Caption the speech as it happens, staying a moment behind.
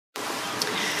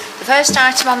The first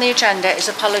item on the agenda is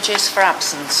apologies for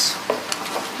absence.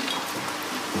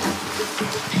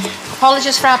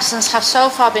 Apologies for absence have so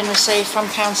far been received from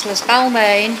Councillors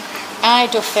Balmain, I.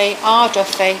 Duffy, R.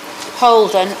 Duffy,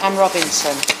 Holden and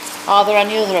Robinson. Are there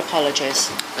any other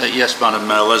apologies? Yes, Madam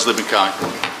Mayor. Leslie Mackay.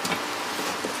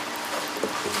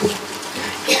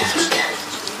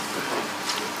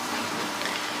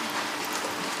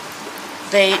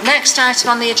 The next item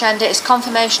on the agenda is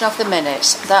confirmation of the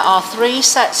minutes. There are 3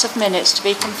 sets of minutes to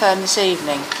be confirmed this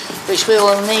evening, which we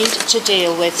will need to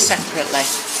deal with separately.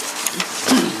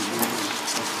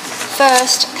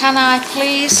 First, can I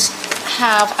please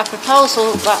have a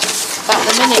proposal that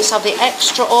the minutes of the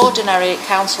extraordinary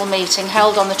council meeting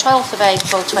held on the 12th of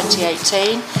April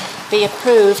 2018 be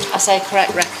approved as a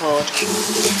correct record?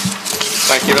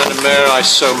 Thank you, Madam Mayor. I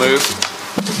so move.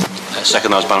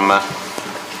 Second those, Madam Mayor.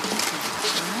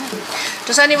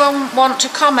 Does anyone want to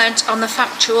comment on the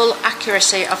factual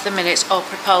accuracy of the minutes or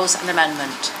propose an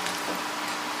amendment?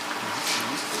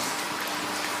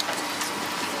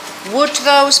 Would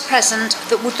those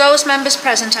members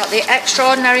present at the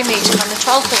extraordinary meeting on the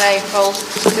 12th of April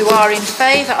who are in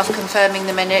favour of confirming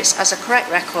the minutes as a correct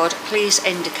record, please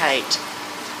indicate.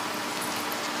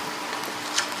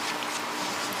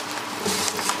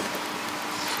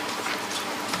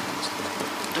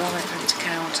 Do I wait for him to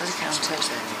count? Has he counted?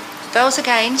 Those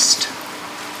against?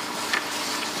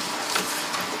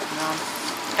 None.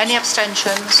 Any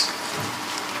abstentions?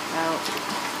 No.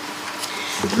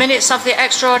 The minutes of the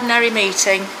extraordinary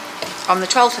meeting on the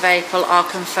 12th of April are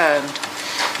confirmed.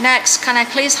 Next, can I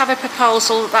please have a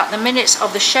proposal that the minutes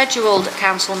of the scheduled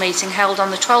council meeting held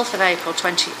on the 12th of April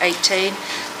 2018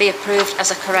 be approved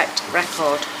as a correct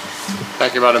record?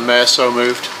 Thank you, Madam Mayor. So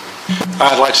moved.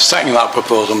 I'd like to second that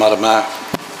proposal, Madam Mayor.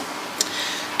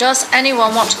 Does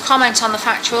anyone want to comment on the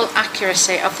factual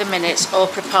accuracy of the minutes or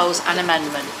propose an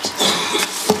amendment?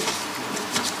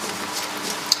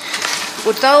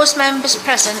 Would those members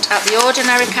present at the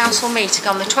ordinary council meeting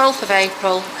on the 12th of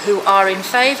April who are in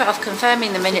favour of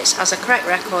confirming the minutes as a correct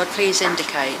record, please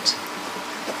indicate.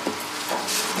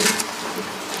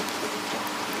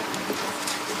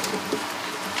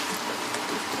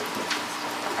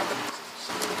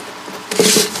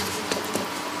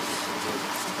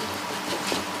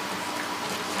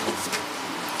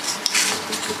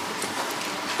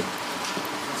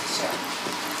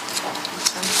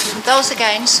 Those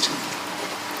against?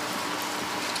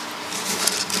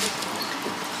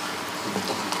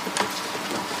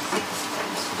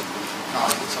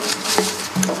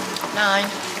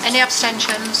 Nine. Any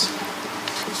abstentions?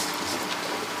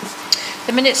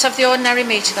 The minutes of the ordinary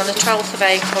meeting on the 12th of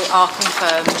April are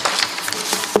confirmed.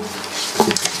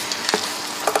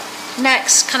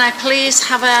 Next, can I please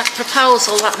have a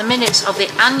proposal that the minutes of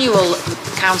the annual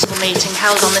council meeting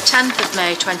held on the 10th of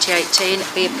May 2018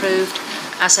 be approved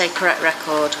as a correct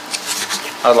record?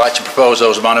 I'd like to propose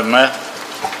those, Madam Mayor.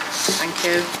 Thank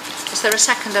you. Is there a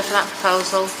seconder for that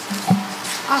proposal?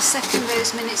 I'll second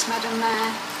those minutes, Madam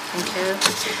Mayor. Thank you.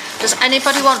 Does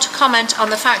anybody want to comment on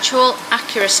the factual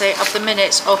accuracy of the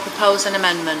minutes or propose an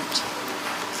amendment?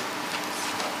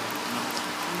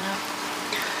 No.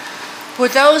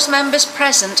 Would those members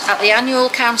present at the annual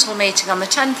council meeting on the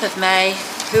 10th of May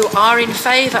who are in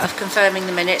favour of confirming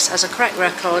the minutes as a correct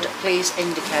record, please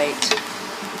indicate.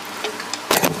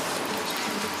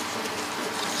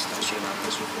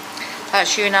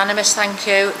 That's unanimous, thank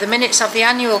you. The minutes of the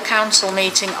annual council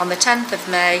meeting on the 10th of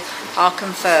May are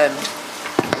confirmed.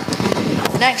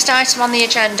 The next item on the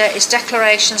agenda is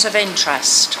declarations of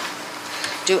interest.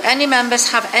 Do any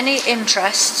members have any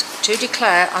interest to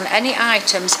declare on any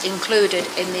items included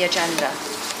in the agenda?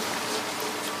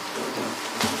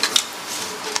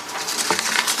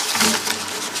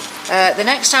 The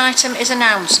next item is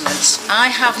announcements. I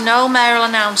have no mayoral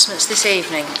announcements this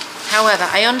evening. However,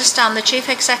 I understand the Chief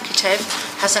Executive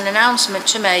has an announcement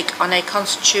to make on a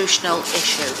constitutional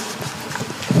issue.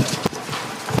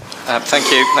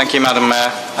 Thank you, Madam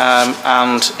Mayor.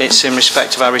 And it's in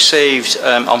respect of I received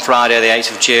on Friday the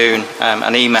 8th of June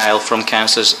an email from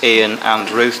Councillors Ian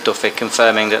and Ruth Duffy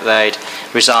confirming that they'd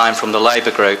resigned from the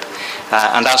Labour group.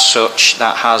 And as such,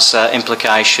 that has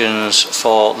implications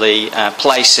for the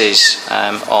places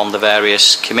on the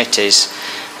various committees,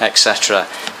 etc.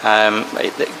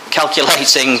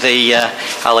 Calculating the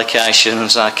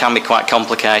allocations can be quite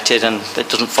complicated, and it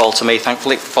doesn't fall to me.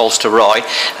 Thankfully, it falls to Roy.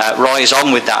 Roy is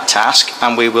on with that task,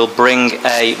 and we will bring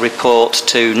a report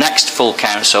to next full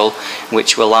council,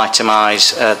 which will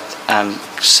itemise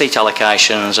seat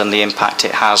allocations and the impact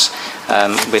it has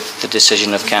with the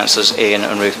decision of Councillors Ian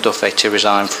and Ruth Duffy to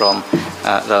resign from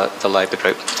the Labour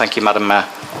group. Thank you, Madam Mayor.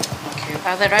 Thank you.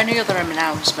 Are there any other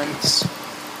announcements?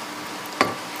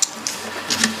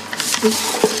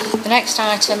 The next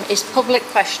item is public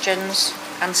questions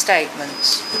and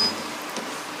statements.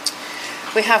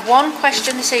 We have one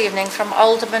question this evening from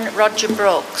Alderman Roger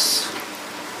Brooks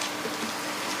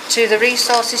to the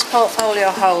Resources Portfolio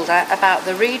Holder about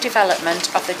the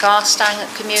redevelopment of the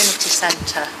Garstang Community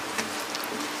Centre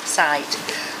site.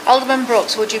 Alderman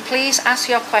Brooks, would you please ask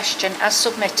your question as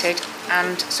submitted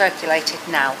and circulated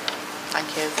now?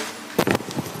 Thank you.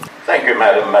 Thank you,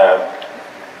 Madam Mayor.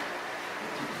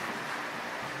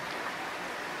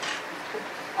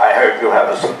 I hope you have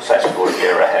a successful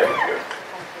year ahead of you.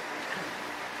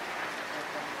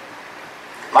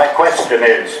 My question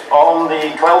is, on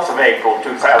the 12th of April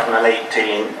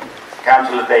 2018,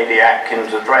 Councillor Davy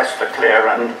Atkins addressed a clear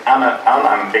and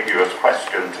unambiguous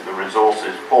question to the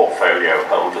Resources Portfolio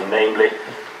Holder, namely,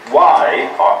 why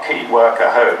are key worker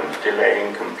homes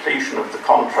delaying completion of the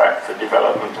contract for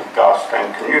development of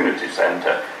Garstang Community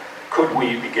Centre? Could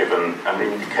we be given an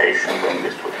indication when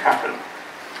this would happen?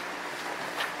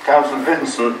 Councillor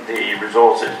Vincent, the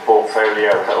Resources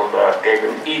Portfolio Holder, gave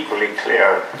an equally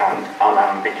clear and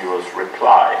unambiguous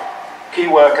reply. Key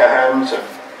worker homes have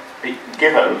been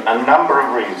given a number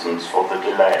of reasons for the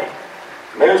delay,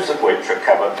 most of which are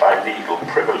covered by legal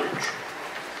privilege.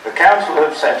 The Council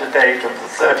have set a date of the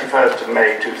 31st of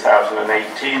May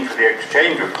 2018 for the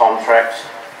exchange of contracts,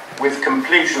 with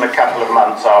completion a couple of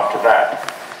months after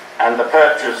that, and the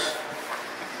purchaser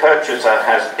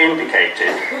has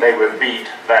indicated they will beat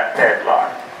that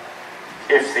deadline.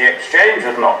 If the exchange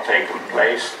has not taken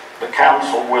place, the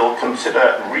Council will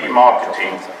consider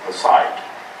remarketing the site.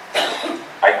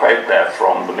 I quote there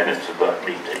from the minutes of that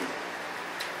meeting.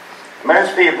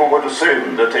 Most people would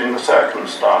assume that in the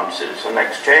circumstances an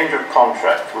exchange of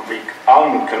contract would be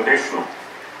unconditional,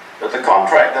 that the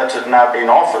contract that had now been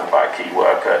offered by Key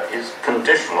Worker is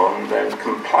conditional on them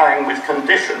complying with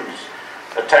conditions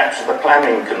attached to the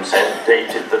planning consent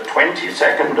dated the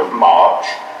 22nd of March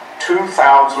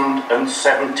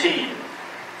 2017,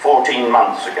 14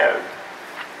 months ago,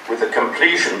 with the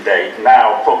completion date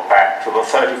now put back to the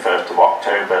 31st of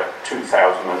October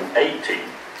 2018.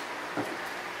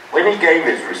 When he gave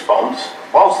his response,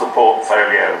 was the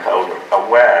portfolio holder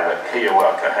aware that Key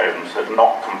Worker Homes had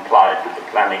not complied with the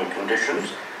planning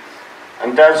conditions?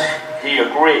 And does he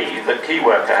agree that Key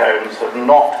Worker Homes have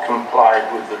not complied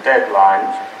with the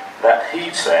deadlines that he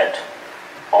set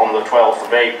on the 12th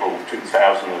of April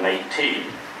 2018,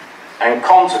 and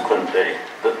consequently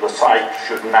that the site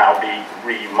should now be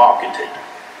remarketed?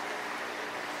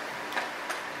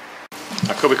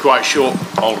 I could be quite short,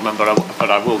 Alderman, but I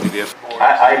will give you.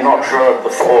 I'm not sure of the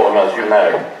form, as you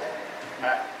know.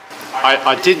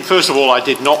 First of all, I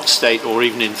did not state or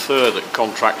even infer that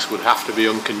contracts would have to be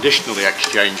unconditionally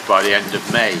exchanged by the end of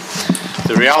May.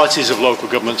 The realities of local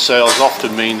government sales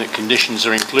often mean that conditions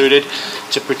are included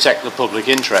to protect the public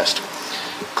interest.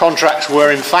 Contracts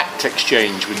were in fact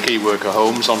exchanged with Key Worker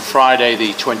Homes on Friday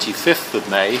the 25th of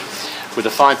May, with a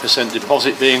 5%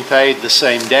 deposit being paid the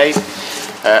same day,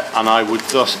 and it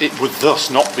would thus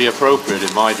not be appropriate,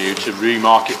 in my view, to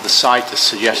remarket the site as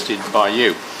suggested by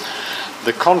you.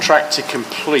 The contract to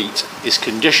complete is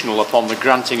conditional upon the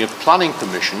granting of planning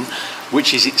permission,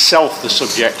 which is itself the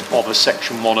subject of a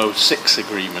Section 106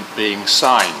 agreement being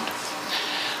signed.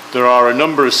 There are a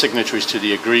number of signatories to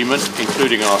the agreement,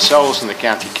 including ourselves and the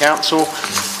County Council.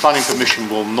 Planning permission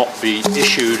will not be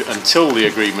issued until the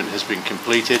agreement has been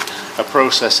completed, a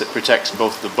process that protects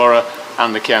both the Borough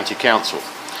and the County Council.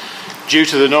 Due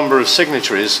to the number of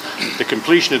signatories, the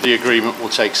completion of the agreement will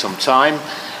take some time,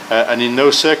 and in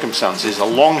those circumstances, a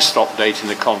long stop date in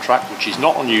the contract, which is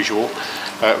not unusual,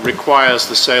 requires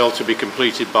the sale to be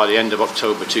completed by the end of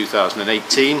October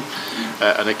 2018, and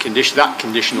that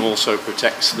condition also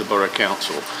protects the Borough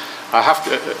Council.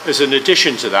 As an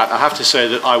addition to that, I have to say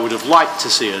that I would have liked to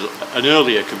see an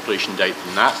earlier completion date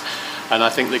than that, and I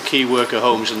think that Key Worker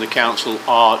Homes and the Council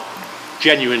are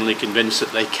genuinely convinced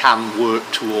that they can work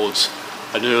towards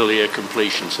an earlier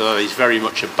completion, so that is very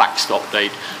much a backstop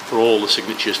date for all the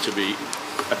signatures to be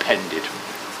appended.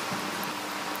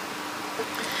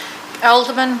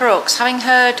 Alderman Brooks, having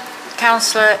heard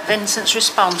Councillor Vincent's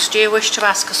response, do you wish to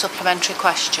ask a supplementary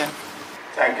question?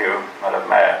 Thank you, Madam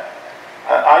Mayor.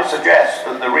 I suggest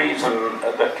that the reason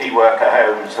that Key Worker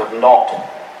Homes have not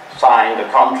signed a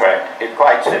contract is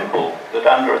quite simple, that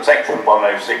under a Section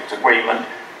 106 agreement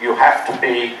you have to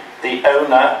be the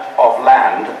owner of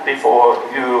land before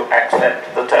you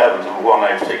accept the terms of a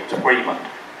 106 agreement,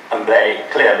 and they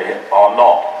clearly are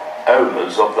not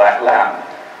owners of that land.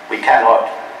 We cannot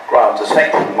grant a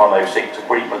Section 106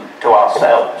 agreement to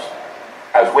ourselves,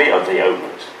 as we are the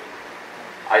owners.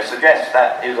 I suggest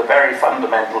that is a very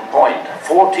fundamental point.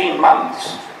 14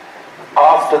 months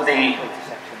after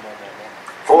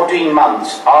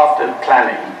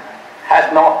planning,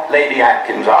 had not Lady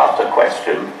Atkins asked a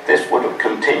question, this would have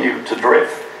continued to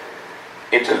drift.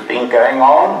 It has been going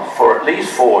on for at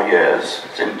least 4 years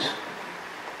since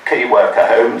key worker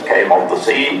homes came on the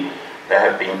scene. There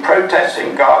have been protests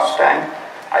in Garstang.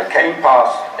 I came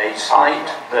past a site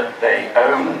that they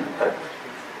own at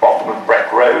bottom of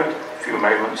Breck Road a few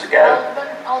moments ago.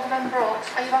 Alderman Brooks,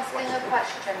 are you asking a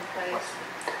question, please?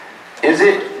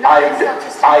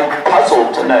 I'm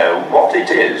puzzled to know what it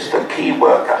is that key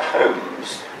worker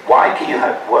homes, why key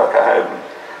worker homes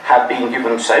have been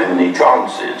given so many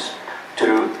chances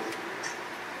to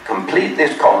complete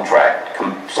this contract,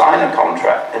 sign a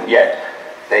contract, and yet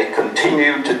they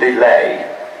continue to delay.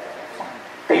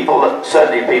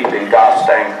 Certainly people in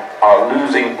Garstang, are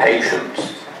losing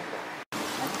patience.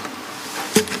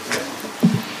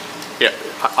 Yeah,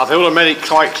 I think I made it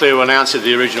quite clear when I answered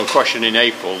the original question in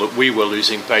April that we were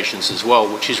losing patience as well,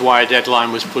 which is why a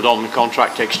deadline was put on the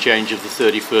contract exchange of the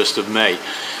 31st of May.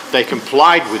 They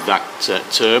complied with that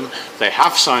term. They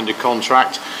have signed a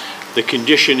contract. The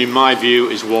condition, in my view,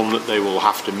 is one that they will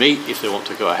have to meet if they want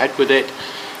to go ahead with it.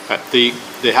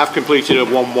 They have completed a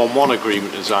 111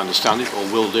 agreement, as I understand it, or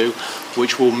will do,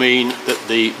 which will mean that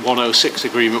the 106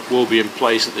 agreement will be in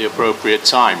place at the appropriate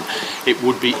time. It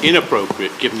would be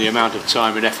inappropriate, given the amount of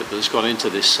time and effort that's gone into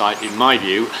this site, in my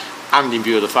view, and in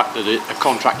view of the fact that a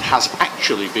contract has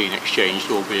actually been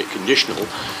exchanged, albeit conditional,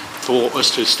 for us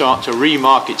to start to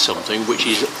remarket something which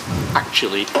is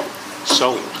actually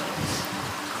sold.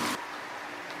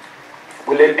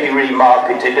 Will it be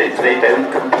remarketed if they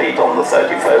don't complete on the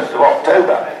 31st of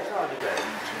October?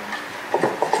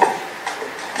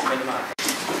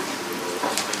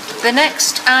 The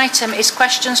next item is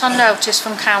questions on notice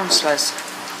from councillors.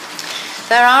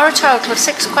 There are a total of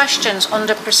 6 questions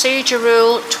under Procedure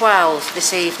Rule 12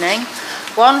 this evening.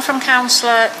 One from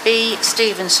Councillor B.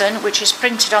 Stevenson, which is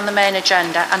printed on the main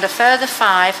agenda, and a further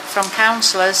 5 from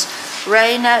Councillors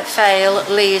Rayner, Fale,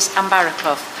 Lees and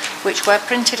Barraclough, which were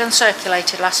printed and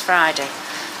circulated last Friday.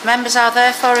 Members are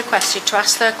therefore requested to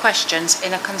ask their questions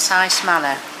in a concise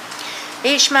manner.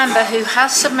 Each member who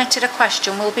has submitted a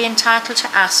question will be entitled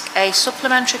to ask a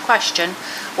supplementary question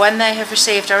when they have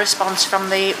received a response from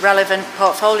the relevant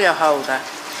portfolio holder.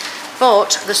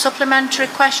 But the supplementary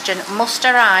question must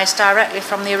arise directly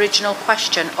from the original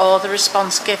question or the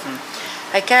response given.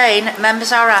 Again,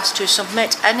 members are asked to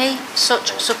submit any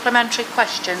such supplementary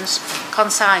questions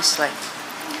concisely.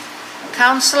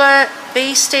 Councillor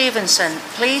B. Stevenson,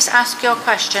 please ask your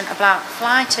question about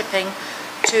fly tipping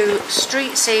to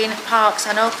street scene, parks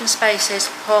and open spaces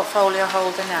portfolio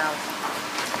holder now.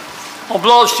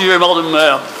 Obliged to you, Madam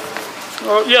Mayor.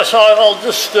 Yes, I'll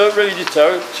just read it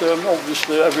out.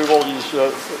 Obviously, everybody's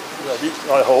ready,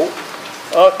 I hope.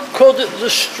 Could the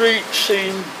street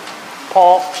scene,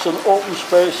 parks and open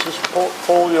spaces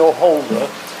portfolio holder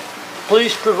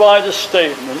please provide a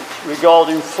statement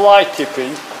regarding fly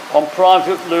tipping on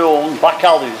privately owned back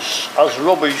alleys as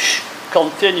rubbish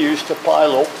continues to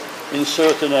pile up in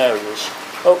certain areas?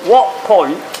 At what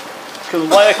point can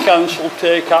Wyre Council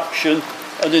take action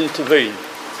and intervene?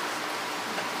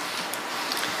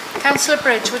 Councillor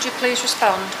Bridge, would you please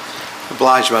respond?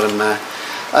 Obliged, Madam Mayor.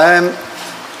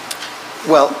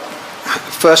 Well,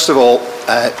 first of all,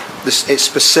 it's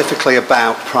specifically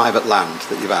about private land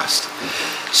that you've asked.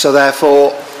 So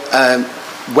therefore,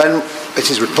 when it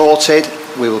is reported,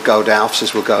 we will go down,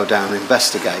 officers will go down and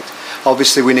investigate.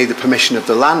 Obviously, we need the permission of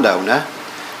the landowner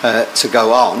to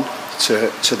go on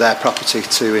to their property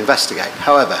to investigate.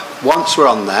 However, once we're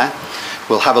on there,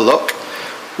 we'll have a look.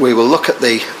 We will look at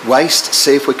the waste,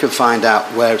 see if we can find out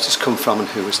where it has come from and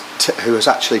who has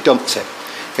actually dumped it.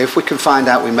 If we can find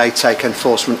out, we may take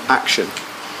enforcement action.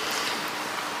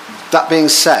 That being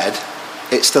said,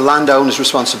 it's the landowner's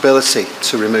responsibility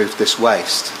to remove this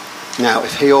waste. Now,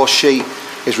 if he or she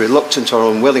is reluctant or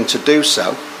unwilling to do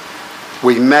so,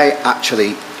 we may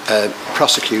actually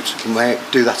prosecute, and may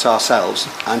do that ourselves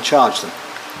and charge them.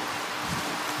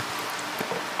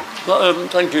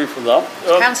 Thank you for that.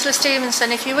 Councillor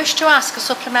Stevenson, if you wish to ask a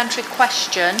supplementary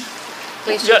question,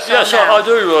 please do so yes, now. I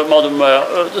do, Madam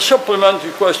Mayor. The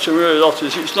supplementary question really, that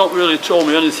is, it's not really told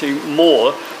me anything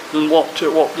more than what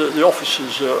the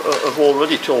officers have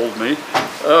already told me.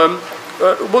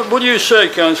 Would you say,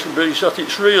 Councillor Briggs, that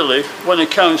it's really, when a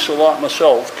council like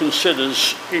myself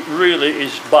considers it really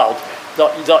is bad,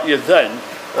 that you then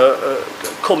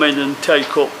come in and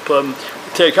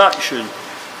take action?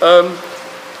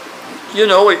 you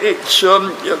know, it's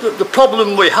the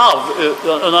problem we have,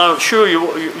 and I'm sure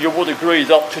you would agree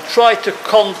that to try to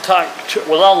contact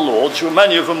landlords,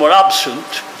 many of them were absent,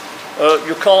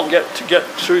 you can't get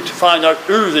through to find out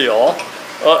who they are,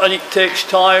 and it takes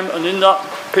time, and in that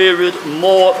period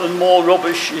more and more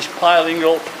rubbish is piling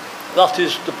up. That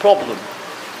is the problem.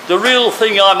 The real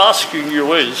thing I'm asking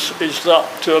you is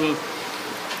that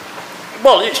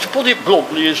well, it's to put it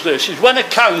bluntly is this, is when a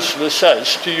councillor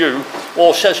says to you,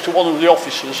 or says to one of the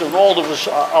officers, and all of us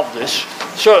have this,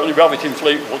 certainly we have it in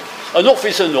Fleetwood, enough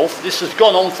is enough, this has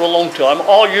gone on for a long time,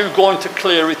 are you going to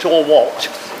clear it or what?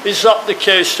 Is that the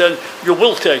case, then you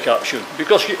will take action,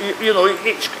 because you know,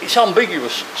 it's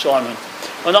ambiguous, Simon.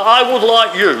 And I would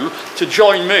like you to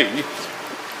join me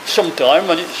sometime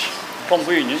when it's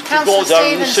convenient to go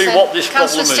down and see what this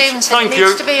problem is. Stevenson, Thank it you.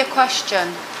 needs to be a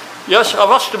question. Yes, I've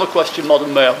asked him a question,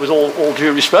 Madam Mayor, with all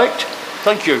due respect.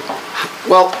 Thank you.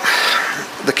 Well,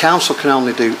 the council can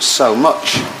only do so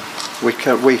much. We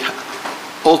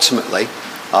ultimately,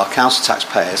 our council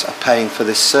taxpayers are paying for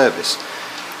this service.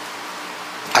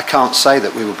 I can't say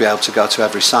that we will be able to go to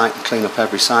every site and clean up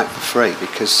every site for free,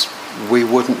 because we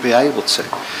wouldn't be able to.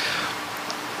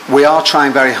 We are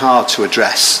trying very hard to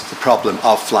address the problem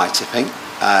of fly tipping.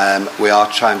 We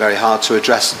are trying very hard to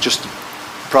address just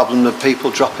problem of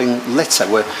people dropping litter.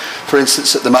 For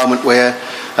instance, at the moment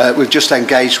we've just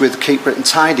engaged with the Keep Britain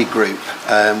Tidy group.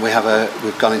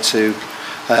 We've gone into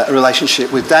a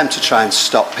relationship with them to try and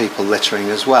stop people littering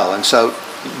as well. And so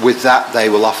with that, they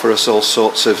will offer us all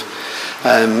sorts of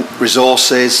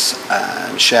resources,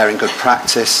 sharing good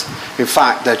practice. In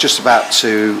fact, they're just about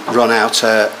to run out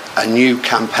a new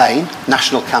campaign,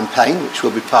 national campaign, which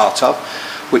we'll be part of,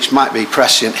 which might be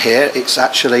prescient here. It's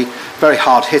actually very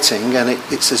hard hitting, and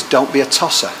it says don't be a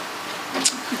tosser.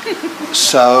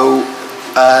 So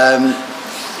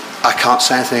I can't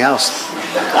say anything else.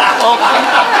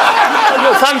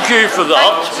 Thank you for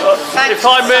that. If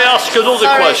I may ask another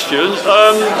question.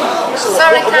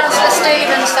 Sorry, Councillor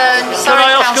Stevenson.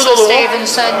 Sorry, Councillor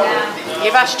Stevenson.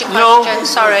 You've asked your question,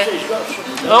 sorry.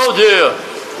 Oh dear.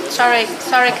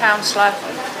 Sorry, Councillor.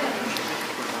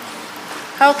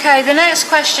 Okay, the next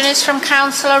question is from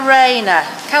Councillor Rayner.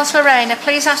 Councillor Rayner,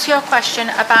 please ask your question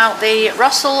about the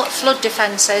Russell flood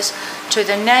defences to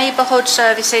the Neighbourhood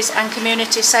Services and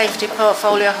Community Safety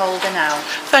portfolio holder now.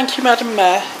 Thank you, Madam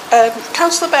Mayor.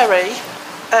 Councillor Berry,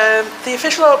 the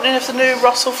official opening of the new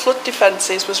Russell flood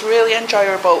defences was really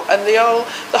enjoyable, and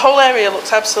the whole area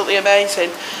looked absolutely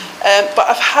amazing. But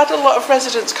I've had a lot of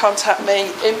residents contact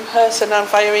me in person and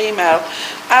via email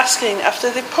asking,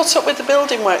 after they put up with the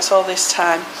building works all this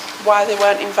time, why they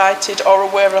weren't invited or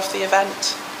aware of the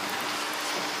event.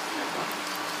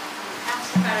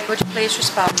 Would you please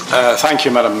respond? Thank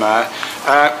you, Madam Mayor.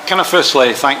 Can I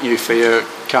firstly thank you for your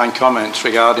kind comments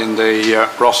regarding the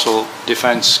Russell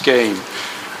Defence Scheme.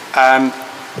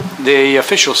 The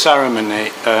official ceremony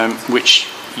which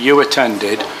you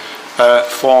attended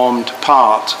formed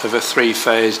part of a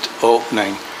three-phased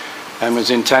opening and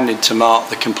was intended to mark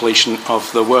the completion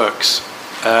of the works.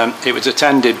 It was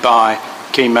attended by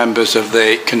key members of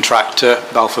the contractor,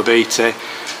 Balfour Beatty,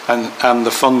 and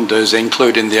the funders,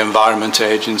 including the Environment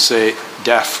Agency,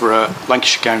 DEFRA,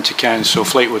 Lancashire County Council,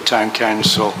 Fleetwood Town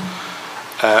Council,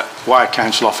 Wyre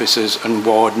Council officers and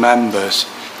ward members.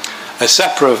 A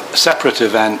separate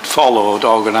event followed,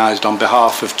 organised on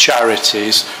behalf of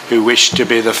charities who wished to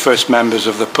be the first members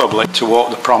of the public to walk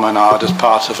the promenade as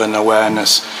part of an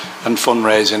awareness and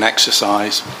fundraising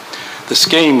exercise. The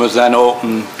scheme was then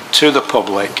open to the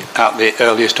public at the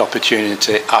earliest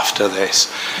opportunity after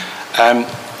this.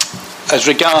 As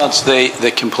regards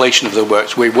the completion of the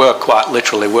works, we were quite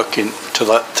literally working to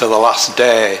the last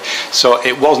day, so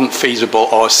it wasn't feasible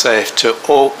or safe to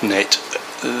open it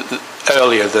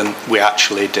earlier than we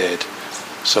actually did.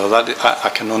 So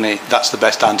that's the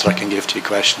best answer I can give to your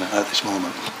question at this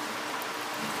moment.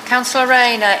 Councillor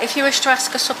Rayner, if you wish to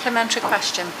ask a supplementary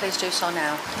question, please do so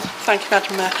now. Thank you,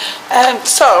 Madam Mayor.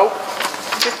 So,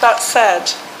 with that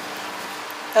said,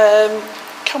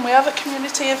 can we have a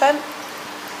community event?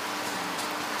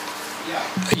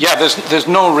 Yeah, there's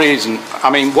no reason. I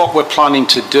mean, what we're planning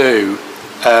to do,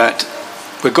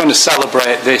 we're going to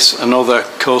celebrate this and other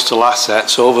coastal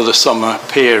assets over the summer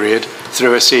period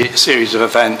through a series of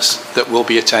events that will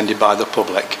be attended by the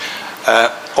public.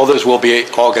 Others will be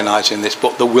organising this,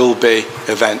 but there will be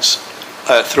events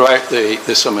throughout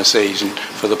the summer season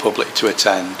for the public to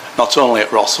attend, not only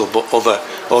at Russell but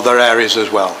other areas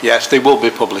as well. Yes, they will be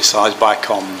publicised by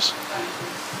comms.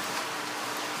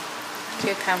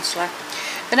 Thank you, Councillor.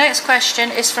 The next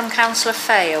question is from Councillor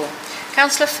Fail.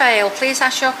 Councillor Fail, please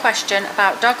ask your question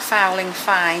about dog fouling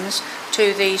fines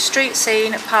to the street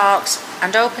scene, parks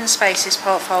and open spaces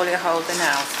portfolio holder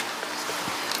now.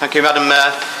 Thank you, Madam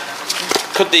Mayor.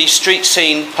 Could the street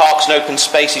scene, parks and open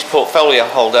spaces portfolio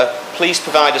holder please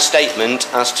provide a statement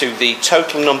as to the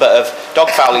total number of dog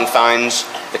fouling fines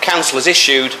the council has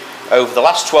issued over the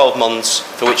last 12 months,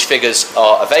 for which figures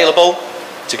are available,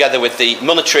 together with the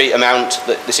monetary amount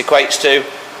that this equates to.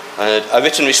 A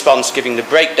written response giving the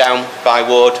breakdown by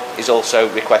ward is also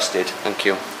requested. Thank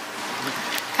you.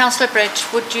 Councillor Bridge,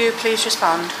 would you please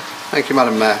respond? Thank you,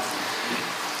 Madam Mayor.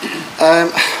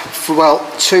 For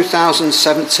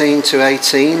 2017 to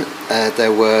 18,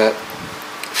 there were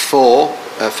 4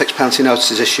 fixed penalty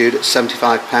notices issued at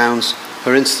 £75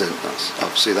 per incident. That's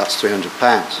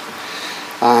 £300.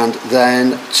 And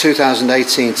then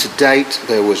 2018 to date,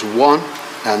 there was 1,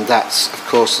 and that's, of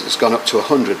course, it's gone up to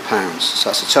 £100. So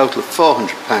that's a total of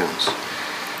 £400.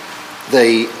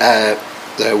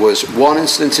 There was 1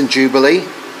 incident in Jubilee,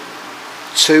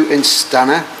 2 in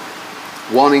Stanner,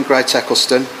 1 in Great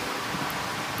Eccleston,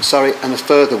 and a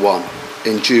further 1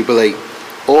 in Jubilee.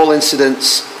 All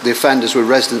incidents, the offenders were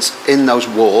residents in those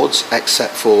wards,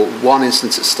 except for 1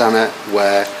 incident at Stanner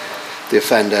where the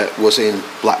offender was in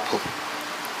Blackpool.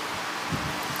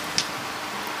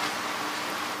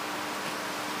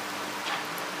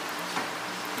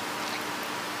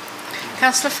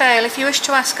 Councillor Fail, if you wish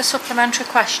to ask a supplementary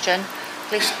question,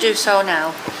 please do so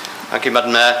now. Thank you,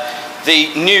 Madam Mayor.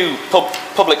 The new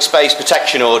public space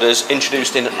protection orders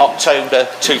introduced in October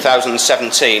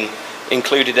 2017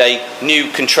 included a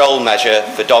new control measure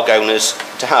for dog owners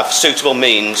to have suitable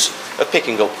means of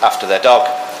picking up after their dog.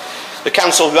 The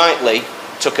council rightly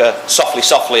took a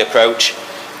softly approach,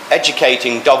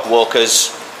 educating dog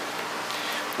walkers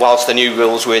whilst the new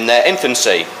rules were in their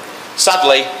infancy.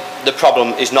 Sadly, the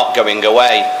problem is not going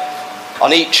away.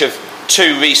 On each of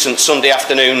 2 recent Sunday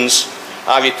afternoons,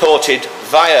 I reported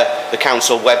via the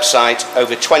council website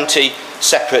over 20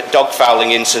 separate dog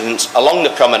fouling incidents along the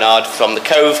promenade from the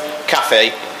Cove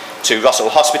Cafe to Russell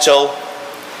Hospital.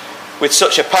 With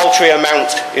such a paltry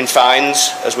amount in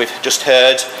fines, as we've just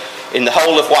heard, in the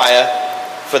whole of Wyre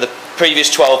for the previous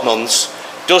 12 months,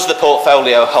 does the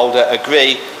portfolio holder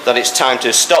agree that it's time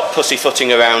to stop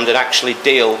pussyfooting around and actually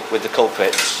deal with the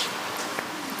culprits?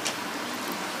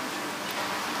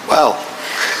 Well,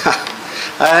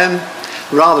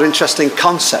 rather interesting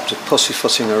concept of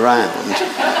pussyfooting around.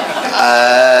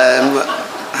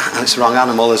 And it's the wrong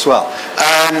animal as well.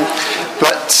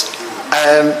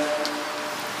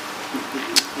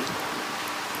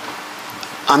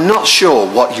 I'm not sure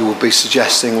what you will be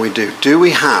suggesting we do. Do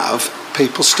we have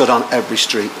people stood on every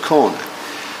street corner?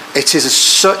 It is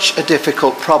such a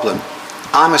difficult problem.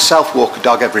 I myself walk a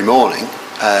dog every morning,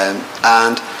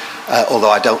 although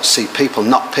I don't see people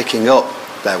not picking up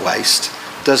their waste,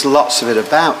 there's lots of it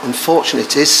about. Unfortunately,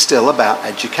 it is still about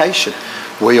education.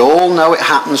 We all know it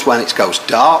happens when it goes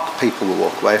dark, people will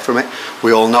walk away from it.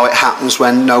 We all know it happens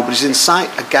when nobody's in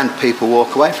sight. Again, people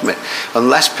walk away from it.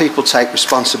 Unless people take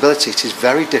responsibility, it is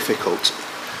very difficult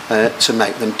to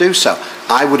make them do so.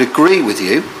 I would agree with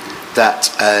you that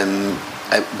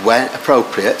when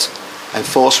appropriate,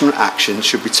 enforcement action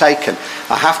should be taken.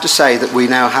 I have to say that we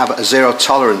now have a zero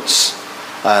tolerance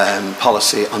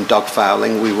policy on dog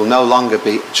fouling. We will no longer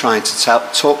be trying to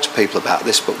talk to people about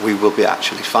this, but we will be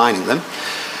actually fining them.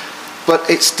 But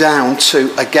it's down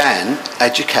to, again,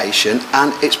 education,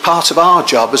 and it's part of our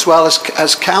job as well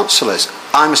as councillors.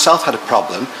 I myself had a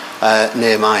problem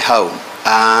near my home,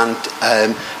 and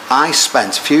I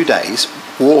spent a few days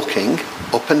walking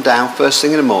up and down first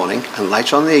thing in the morning and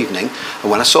later on in the evening,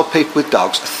 and when I saw people with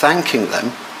dogs, thanking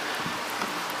them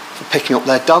for picking up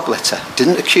their dog litter.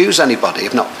 Didn't accuse anybody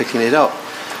of not picking it up.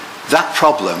 That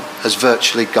problem has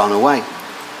virtually gone away.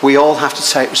 We all have to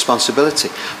take responsibility.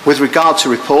 With regard to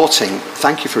reporting,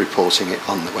 thank you for reporting it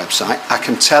on the website. I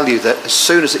can tell you that as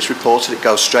soon as it's reported, it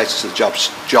goes straight to the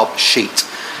job sheet,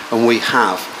 and we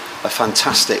have a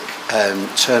fantastic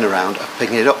turnaround of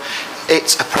picking it up.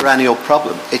 It's a perennial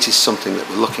problem. It is something that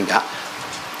we're looking at,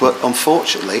 but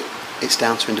unfortunately, it's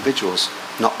down to individuals,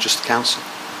 not just the council.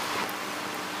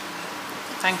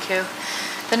 Thank you.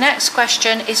 The next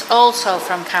question is also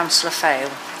from Councillor Fail.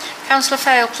 Councillor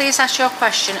Fail, please ask your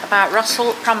question about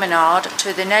Russell Promenade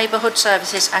to the Neighbourhood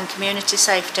Services and Community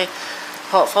Safety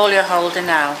portfolio holder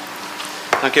now.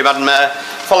 Thank you, Madam Mayor.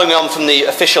 Following on from the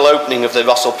official opening of the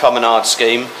Russell Promenade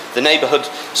scheme, the Neighbourhood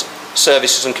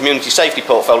Services and Community Safety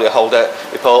portfolio holder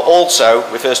report also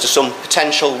refers to some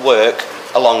potential work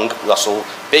along Russell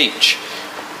Beach.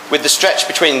 With the stretch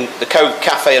between the Cove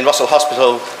Cafe and Russell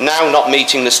Hospital now not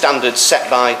meeting the standards set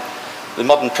by the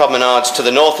modern promenades to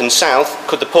the north and south,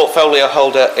 could the portfolio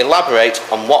holder elaborate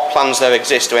on what plans there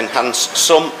exist to enhance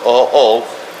some or all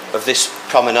of this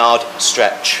promenade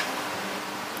stretch?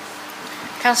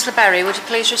 Councillor Berry, would you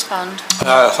please respond?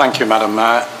 Thank you, Madam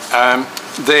Mayor.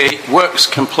 The works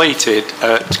completed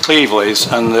at Cleveley's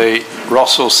and the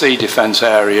Rossall Sea Defence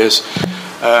areas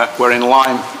were in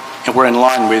line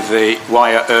with the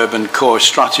Wyre Urban Core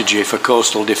Strategy for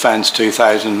Coastal Defence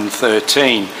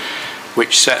 2013,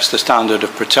 which sets the standard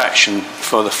of protection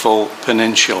for the full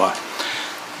peninsula.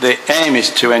 The aim is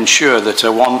to ensure that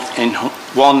a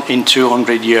 1 in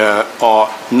 200 year or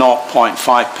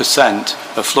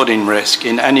 0.5% of flooding risk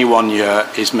in any 1 year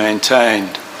is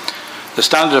maintained. The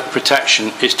standard of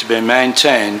protection is to be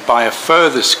maintained by a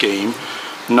further scheme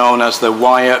known as the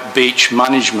Wyre Beach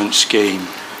Management Scheme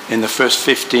in the first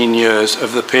 15 years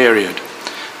of the period.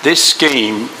 This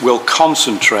scheme will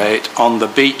concentrate on the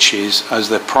beaches as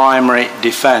the primary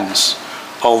defence,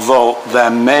 although there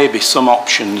may be some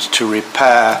options to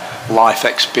repair life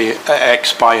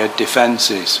expired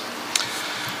defences.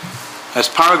 As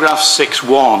paragraph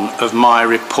 6.1 of my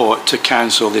report to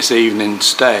Council this evening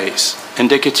states,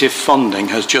 indicative funding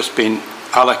has just been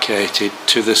allocated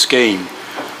to the scheme,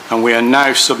 and we are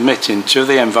now submitting to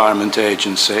the Environment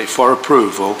Agency for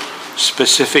approval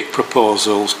specific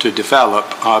proposals to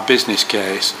develop our business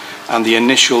case and the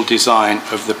initial design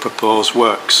of the proposed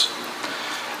works.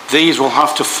 These will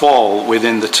have to fall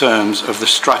within the terms of the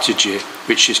strategy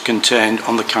which is contained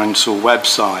on the Council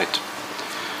website.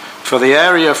 For the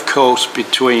area of coast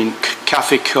between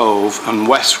Caffey Cove and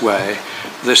Westway,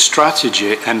 the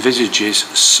strategy envisages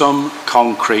some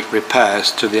concrete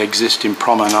repairs to the existing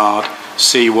promenade,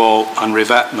 seawall and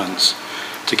revetments,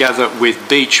 together with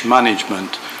beach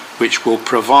management, which will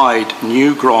provide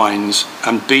new groins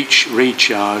and beach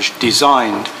recharge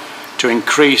designed to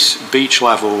increase beach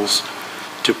levels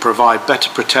to provide better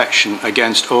protection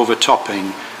against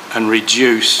overtopping and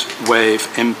reduce wave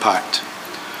impact.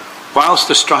 Whilst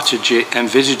the strategy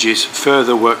envisages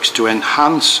further works to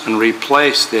enhance and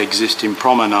replace the existing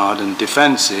promenade and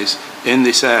defences in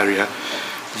this area,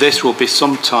 this will be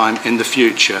sometime in the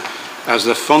future, as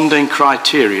the funding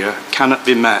criteria cannot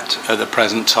be met at the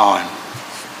present time.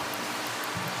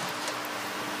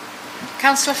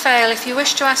 Councillor Fail, if you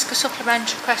wish to ask a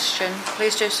supplementary question,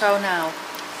 please do so now.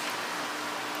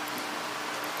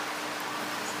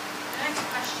 The next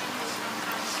question is from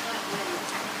Councillor Lee.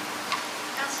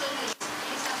 Councillor Lee,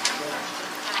 please ask your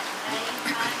question about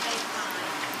A585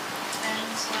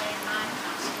 Burns Lane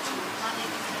bypass to planning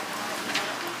and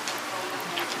economic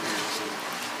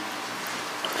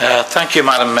development. Thank you,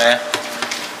 Madam Mayor.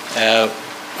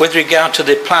 With regard to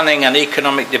the Planning and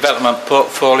Economic Development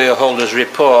Portfolio Holders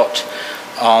Report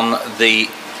on the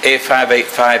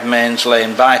A585 Mains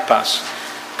Lane bypass,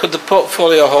 could the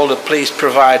portfolio holder please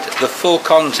provide the full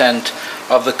content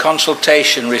of the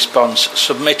consultation response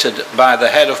submitted by the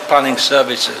Head of Planning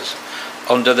Services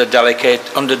under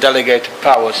delegated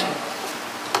powers?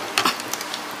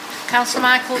 Councillor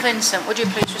Michael Vincent, would you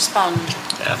please respond?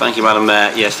 Thank you, Madam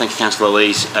Mayor. Yes, thank you, Councillor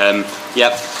Lees.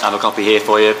 Yep, I have a copy here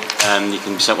for you. You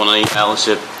can send one on email. It's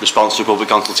a response to public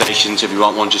consultations. If you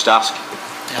want one, just ask.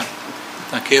 Yeah,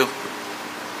 thank you.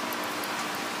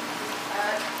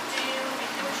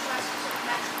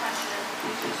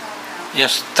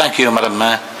 Yes, thank you, Madam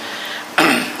Mayor.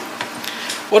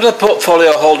 What are the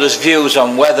portfolio holders' views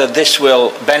on whether this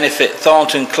will benefit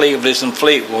Thornton, Cleveley's and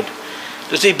Fleetwood?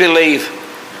 Does he believe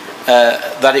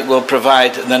that it will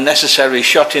provide the necessary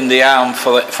shot in the arm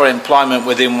for employment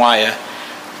within Wyre?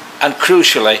 And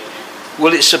crucially,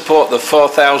 will it support the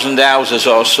 4,000 houses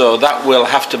or so that will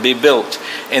have to be built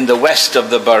in the west of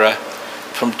the borough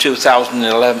from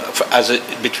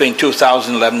 2011, between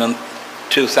 2011 and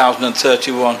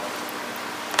 2031?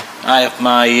 I have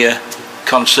my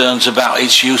concerns about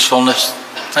its usefulness.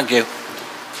 Thank you.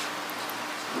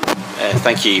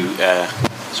 Thank you.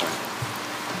 Sorry.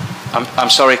 I'm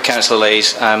sorry, Councillor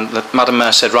Lees. Madam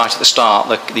Mayor said right at the start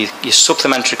that your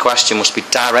supplementary question must be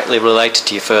directly related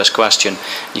to your first question.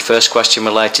 Your first question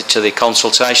related to the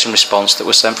consultation response that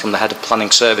was sent from the Head of Planning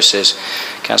Services.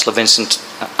 Councillor Vincent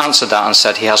answered that and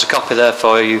said he has a copy there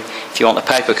for you. If you want a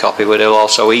paper copy, but he'll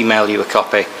also email you a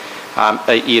copy.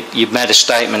 You made a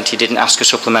statement. You didn't ask a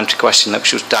supplementary question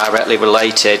that was directly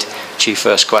related to your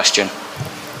first question.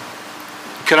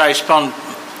 Could I respond?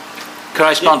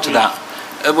 To that?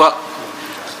 Well,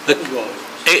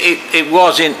 it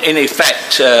was in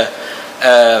effect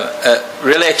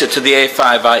related to the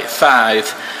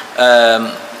A585.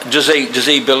 Does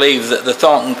he believe that the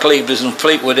Thornton, Cleveley's and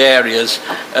Fleetwood areas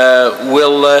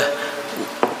will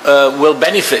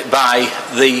benefit by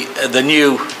the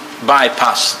new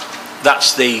bypass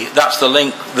That's the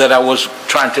link that I was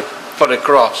trying to put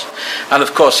across, and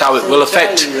of course how it will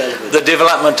affect the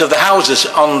development of the houses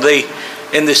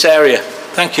in this area.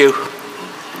 Thank you.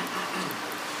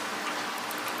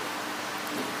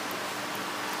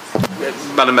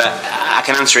 Madam Mayor, I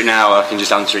can answer it now, or I can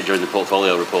just answer it during the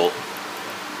portfolio report.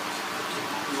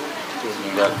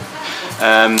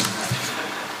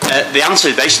 The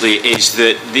answer basically is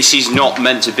that this is not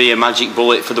meant to be a magic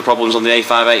bullet for the problems on the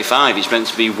A585. It's meant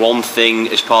to be one thing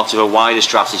as part of a wider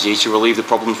strategy to relieve the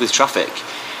problems with traffic.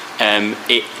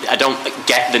 I don't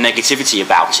get the negativity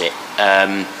about it.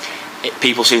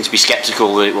 People seem to be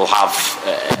sceptical that it will have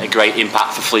a great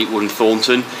impact for Fleetwood and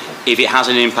Thornton. If it has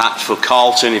an impact for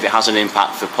Carlton, if it has an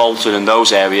impact for Poulton and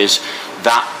those areas,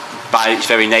 that by its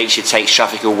very nature takes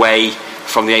traffic away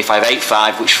from the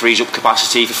A585, which frees up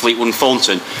capacity for Fleetwood and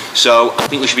Thornton. So I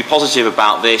think we should be positive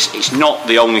about this. It's not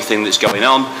the only thing that's going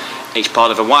on. It's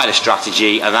part of a wider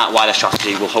strategy, and that wider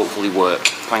strategy will hopefully work.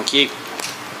 Thank you.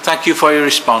 Thank you for your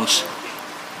response.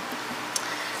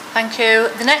 Thank you.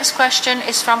 The next question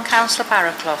is from Councillor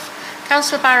Barraclough.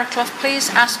 Councillor Barraclough, please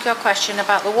ask your question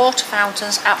about the water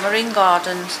fountains at Marine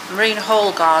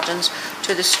Hall Gardens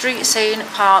to the Street Scene,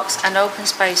 Parks and Open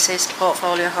Spaces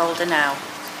portfolio holder now.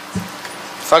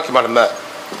 Thank you, Madam Mayor.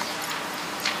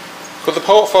 Could the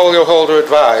portfolio holder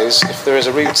advise if there is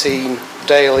a routine,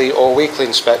 daily or weekly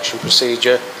inspection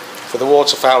procedure for the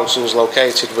water fountains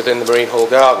located within the Marine Hall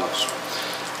Gardens?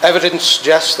 Evidence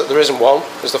suggests that there isn't one,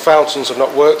 as the fountains have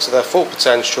not worked to their full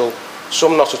potential,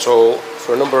 some not at all,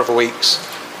 for a number of weeks,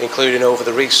 including over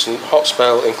the recent hot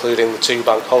spell, including the 2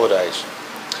 bank holidays.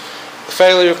 The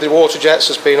failure of the water jets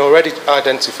has been already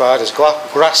identified as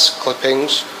grass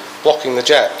clippings blocking the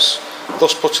jets,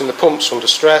 thus putting the pumps under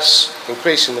stress,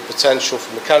 increasing the potential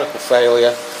for mechanical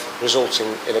failure, resulting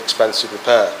in expensive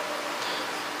repair.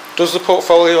 Does the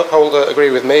portfolio holder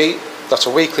agree with me that a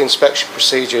weekly inspection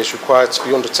procedure is required to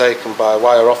be undertaken by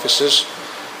Wyre officers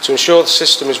to ensure the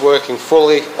system is working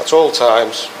fully at all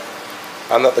times,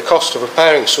 and that the cost of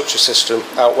repairing such a system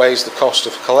outweighs the cost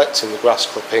of collecting the grass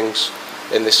clippings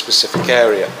in this specific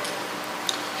area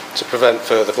to prevent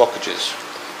further blockages?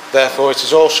 Therefore, it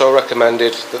is also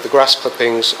recommended that the grass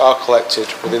clippings are collected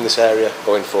within this area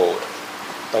going forward.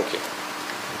 Thank you.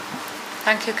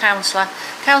 Thank you, Councillor.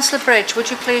 Councillor Bridge, would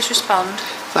you please respond?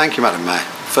 Thank you, Madam Mayor.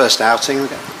 First outing, we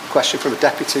get a question from the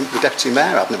Deputy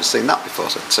Mayor. I've never seen that before.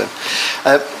 So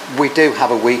we do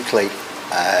have a weekly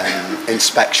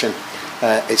inspection.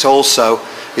 It also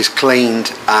is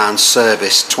cleaned and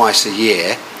serviced twice a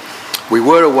year. We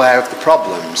were aware of the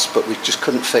problems, but we just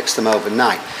couldn't fix them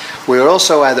overnight. We were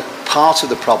also aware that part of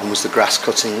the problem was the grass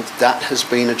cutting. That has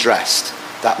been addressed.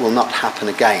 That will not happen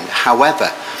again. However,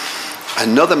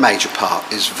 another major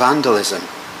part is vandalism,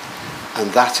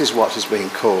 and that is what has been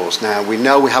caused. Now, we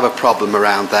know we have a problem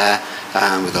around there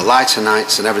with the lighter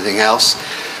nights and everything else,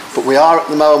 but we are at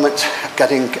the moment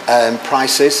getting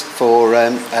prices for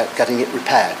getting it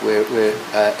repaired. We're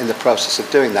in the process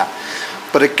of doing that.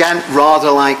 But again, rather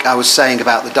like I was saying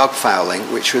about the dog fouling,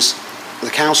 which was the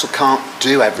council can't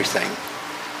do everything,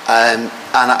 and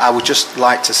I would just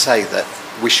like to say that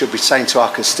we should be saying to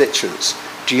our constituents,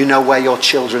 do you know where your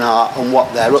children are and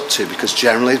what they're up to? Because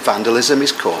generally vandalism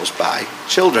is caused by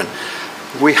children.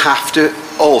 We have to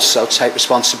also take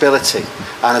responsibility,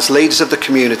 and as leaders of the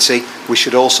community we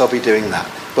should also be doing that,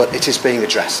 but it is being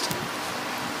addressed.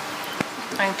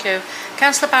 Thank you.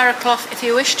 Councillor Barraclough, if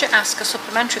you wish to ask a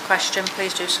supplementary question,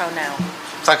 please do so now.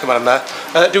 Thank you, Madam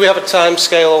Mayor. Do we have a time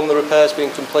scale on the repairs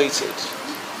being completed?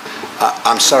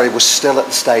 I'm sorry, we're still at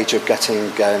the stage of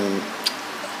getting,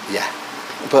 yeah,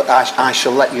 but I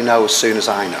shall let you know as soon as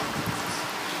I know.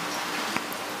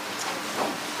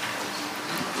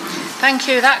 Thank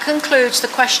you. That concludes the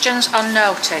questions on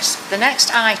notice. The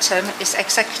next item is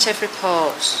executive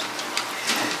reports.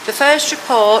 The first,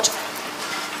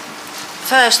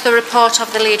 the report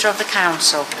of the Leader of the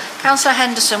Council. Councillor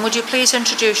Henderson, would you please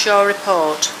introduce your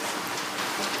report?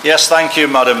 Yes, thank you,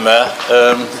 Madam Mayor.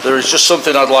 There is just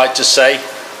something I'd like to say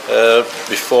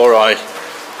before I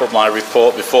put my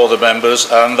report before the members,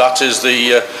 and that is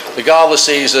the gala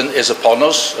season is upon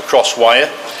us across Wyre,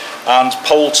 and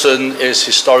Poulton is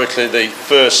historically the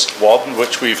first one,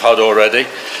 which we've had already.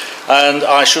 And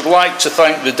I should like to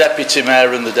thank the Deputy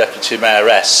Mayor and the Deputy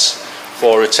Mayoress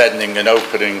for attending an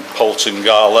opening Poulton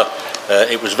Gala.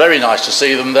 It was very nice to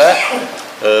see them there.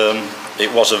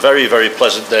 It was a very, very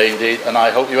pleasant day indeed, and I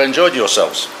hope you enjoyed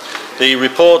yourselves. The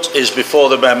report is before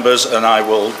the members, and I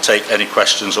will take any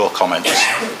questions or comments.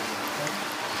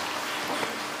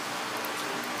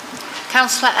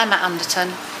 Councillor Emma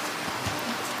Anderton.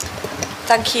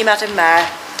 Thank you, Madam Mayor.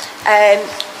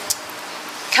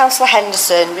 Councillor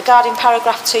Henderson, regarding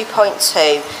paragraph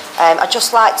 2.2, I'd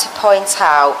just like to point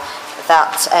out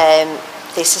that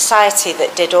the society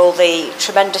that did all the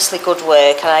tremendously good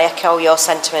work, and I echo your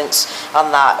sentiments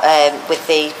on that, with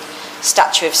the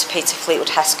statue of Sir Peter Fleetwood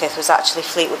Hesketh, was actually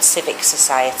Fleetwood Civic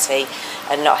Society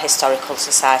and not Historical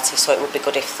Society, so it would be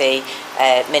good if the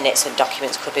minutes and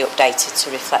documents could be updated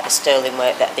to reflect the sterling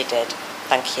work that they did.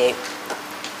 Thank you.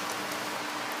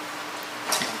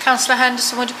 Councillor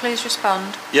Henderson, would you please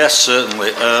respond? Yes,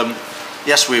 certainly.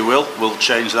 Yes, we will. We'll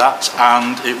change that,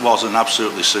 and it was an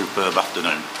absolutely superb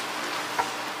afternoon.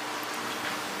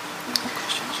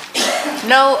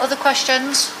 No other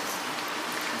questions?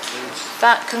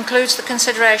 That concludes the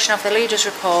consideration of the Leader's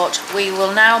Report. We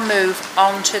will now move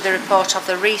on to the report of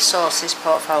the Resources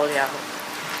Portfolio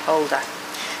Holder.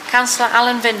 Councillor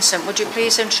Alan Vincent, would you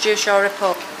please introduce your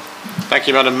report? Thank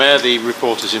you, Madam Mayor. The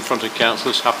report is in front of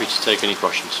councillors. Happy to take any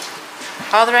questions.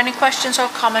 Are there any questions or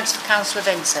comments for Councillor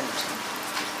Vincent?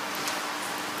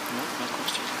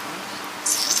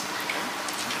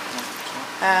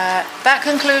 That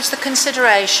concludes the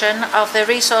consideration of the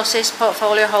Resources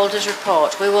Portfolio Holders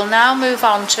Report. We will now move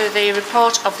on to the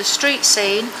report of the Street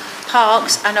Scene,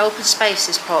 Parks and Open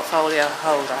Spaces Portfolio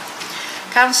Holder.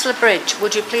 Councillor Bridge,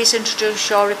 would you please introduce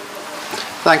your report?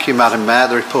 Thank you, Madam Mayor.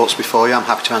 The report's before you. I'm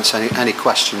happy to answer any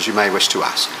questions you may wish to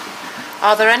ask.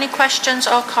 Are there any questions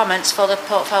or comments for the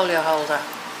portfolio holder?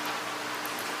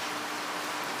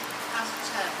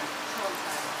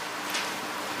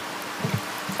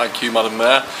 Thank you, Madam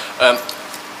Mayor.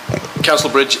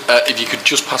 Councillor Bridge, if you could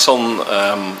just pass on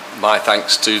my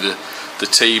thanks to the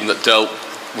team that dealt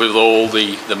with all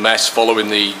the mess following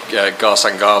the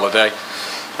Garsan Gala Day.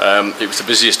 It was the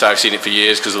busiest I've seen it for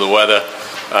years because of the weather,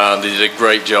 and they did a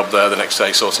great job there the next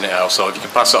day sorting it out. So if you can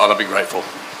pass it on, I'd be grateful.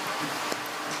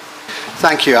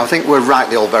 Thank you. I think we're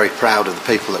rightly all very proud of the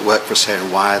people that work for us here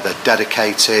in Wyre. They're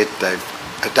dedicated, they've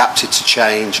adapted to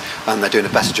change, and they're doing a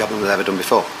better job than they've ever done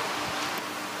before.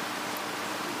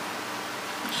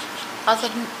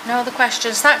 No other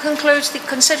questions. That concludes the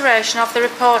consideration of the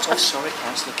report of... Sorry,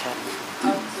 Councillor Kay.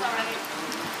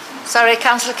 Sorry,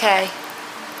 Councillor Kay.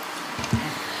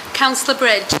 Councillor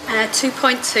Bridge,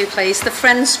 2.2 please. The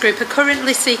Friends Group are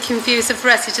currently seeking views of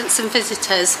residents and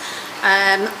visitors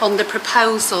on the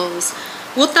proposals.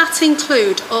 Would that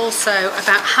include also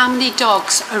about how many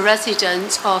dogs a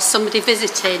resident or somebody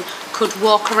visiting could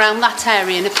walk around that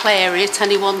area in a play area at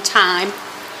any one time?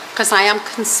 Because I am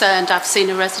concerned, I've seen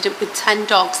a resident with 10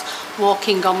 dogs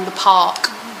walking on the park.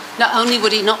 Not only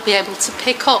would he not be able to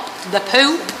pick up the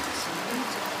poop,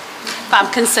 but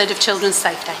I'm concerned of children's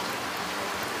safety.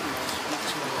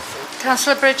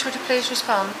 Councillor Bridge, would you please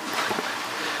respond?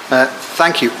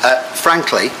 Thank you.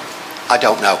 Frankly, I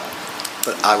don't know,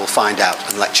 but I will find out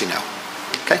and let you know.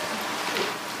 Okay?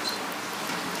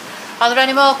 Are there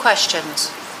any more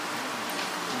questions?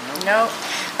 No.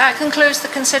 That concludes the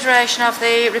consideration of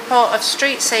the report of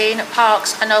Street Scene,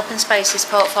 Parks and Open Spaces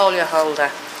Portfolio Holder.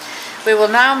 We will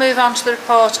now move on to the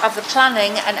report of the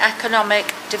Planning and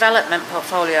Economic Development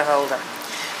Portfolio Holder.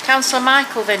 Councillor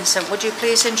Michael Vincent, would you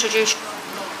please introduce...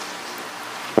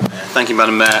 Thank you,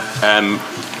 Madam Mayor.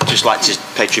 Just like to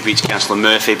pay tribute to Councillor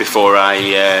Murphy before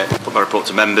I put my report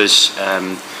to members.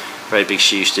 Very big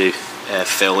shoes to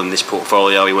fill in this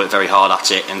portfolio. He worked very hard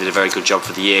at it and did a very good job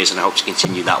for the years, and I hope to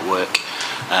continue that work.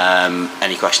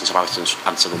 Any questions about it,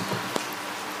 answer them.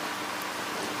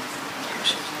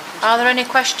 Are there any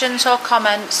questions or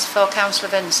comments for Councillor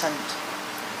Vincent?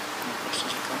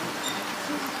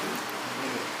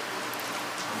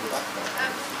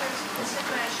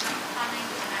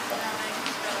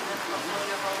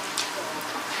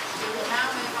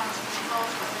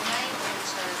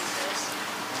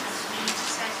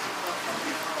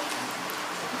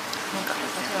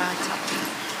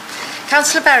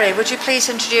 Councillor Berry, would you please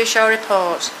introduce your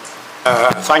report?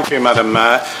 Thank you, Madam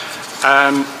Mayor.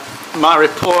 My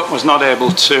report was not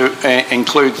able to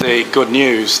include the good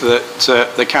news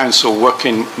that the council,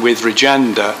 working with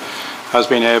Regenda, has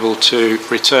been able to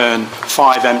return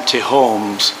 5 empty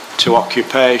homes to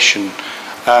occupation.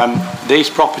 These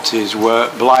properties were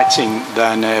blighting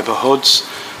their neighbourhoods,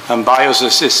 and by us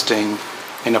assisting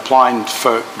in applying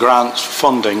for grants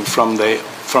funding from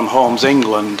Homes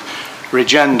England,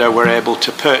 Regenda were able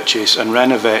to purchase and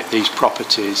renovate these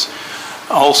properties,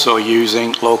 also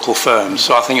using local firms.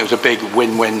 So I think it was a big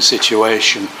win-win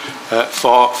situation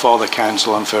for the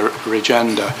council and for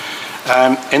Regenda.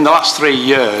 In the last 3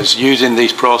 years, using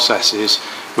these processes,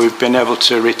 we've been able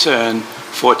to return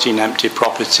 14 empty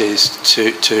properties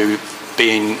to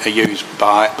being used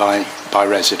by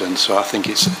residents. So I think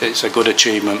it's a good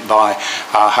achievement by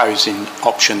our housing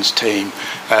options team.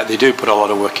 They do put a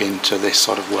lot of work into this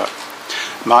sort of work.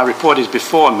 My report is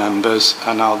before members,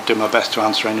 and I'll do my best to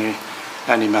answer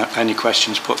any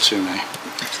questions put to me.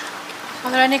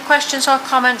 Are there any questions or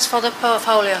comments for the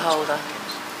portfolio holder?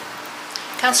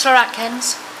 Councillor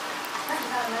Atkins.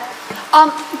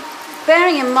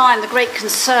 Bearing in mind the great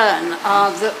concern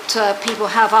that people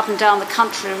have up and down the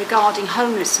country regarding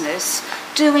homelessness,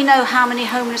 do we know how many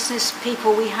homelessness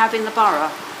people we have in the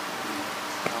borough?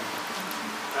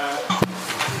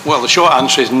 Well, the short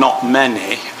answer is not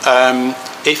many.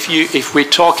 If we're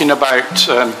talking about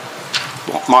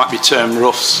what might be termed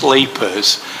rough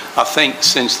sleepers, I think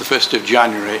since the 1st of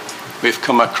January we've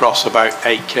come across about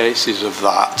 8 cases of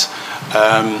that.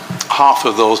 Half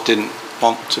of those didn't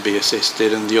want to be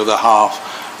assisted, and the other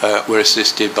half were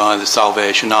assisted by the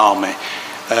Salvation Army.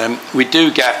 We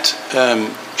do get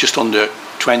just under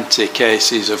 20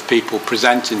 cases of people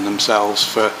presenting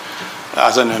themselves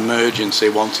as an emergency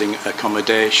wanting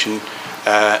accommodation,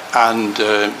 and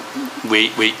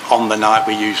we on the night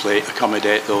we usually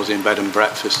accommodate those in bed and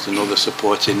breakfast and other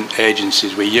supporting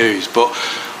agencies we use. But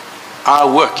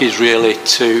our work is really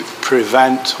to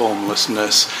prevent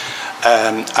homelessness,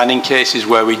 and in cases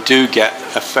where we do get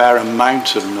a fair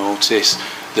amount of notice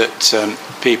that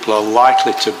people are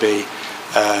likely to be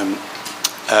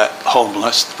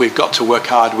homeless, we've got to work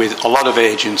hard with a lot of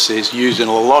agencies using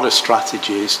a lot of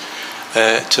strategies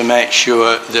to make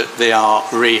sure that they are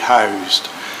rehoused.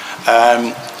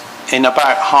 In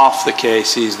about half the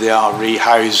cases they are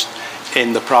rehoused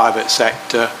in the private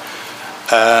sector.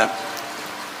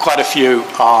 Quite a few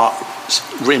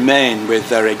remain with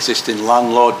their existing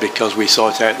landlord because we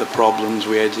sort out the problems,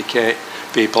 we educate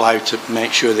people how to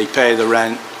make sure they pay the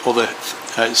rent, other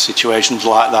situations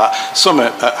like that. Some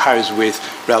are housed with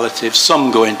relatives,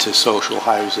 some go into social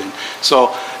housing.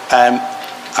 So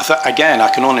again, I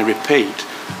can only repeat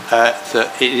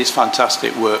that it is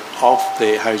fantastic work of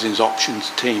the Housing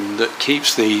Options team that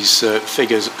keeps these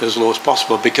figures as low as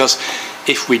possible, because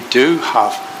if we do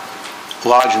have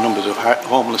large numbers of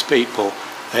homeless people,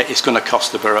 it's going to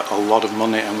cost the borough a lot of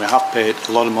money, and we have paid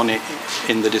a lot of money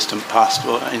in the distant past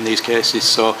in these cases.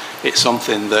 So it's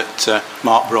something that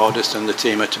Mark Broadest and the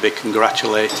team are to be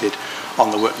congratulated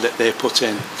on the work that they put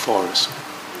in for us.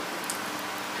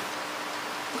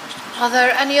 Are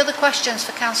there any other questions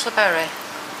for Councillor Berry?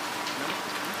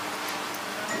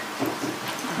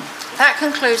 That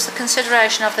concludes the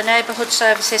consideration of the Neighbourhood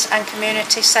Services and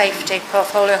Community Safety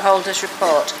Portfolio Holders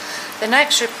Report. The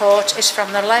next report is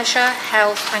from the Leisure,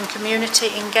 Health and Community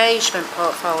Engagement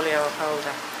Portfolio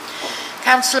Holder.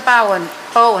 Councillor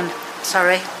Bowen,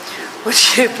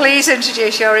 would you please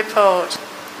introduce your report?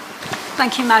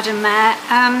 Thank you, Madam Mayor.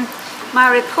 My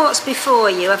report's before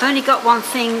you. I've only got one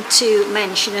thing to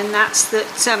mention, and that's that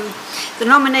the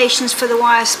nominations for the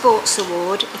Wyre Sports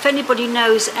Award, if anybody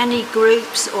knows any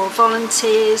groups or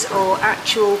volunteers or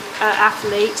actual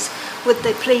athletes, would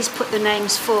they please put the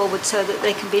names forward so that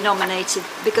they can be nominated,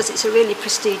 because it's a really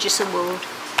prestigious award.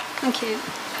 Thank you.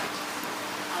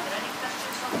 Are there any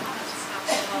questions or comments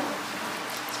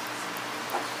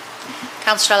for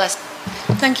Councillor Ellis?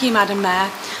 Thank you, Madam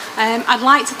Mayor. I'd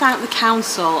like to thank the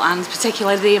council and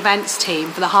particularly the events team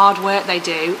for the hard work they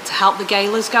do to help the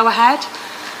galas go ahead,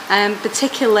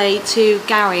 particularly to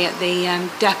Gary at the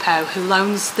depot, who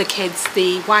loans the kids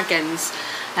the wagons,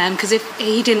 because if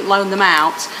he didn't loan them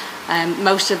out,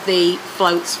 most of the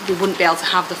floats, we wouldn't be able to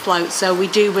have the floats. So we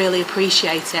do really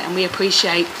appreciate it, and we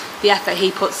appreciate the effort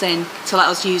he puts in to let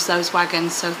us use those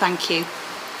wagons, so thank you.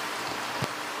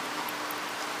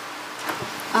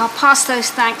 I'll pass those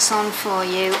thanks on for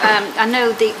you. I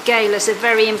know the galas are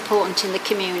very important in the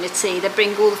community. They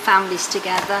bring all the families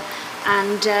together,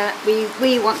 and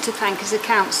we want to thank as a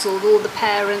council all the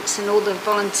parents and all the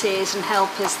volunteers and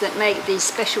helpers that make these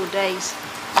special days.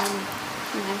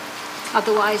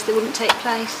 Otherwise they wouldn't take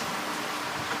place.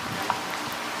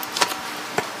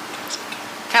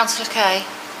 Councillor Kay.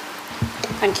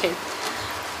 Thank you.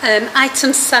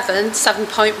 Item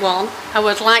 7.1, I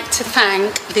would like to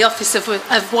thank the Office of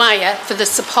Wyre for the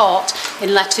support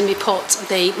in letting me put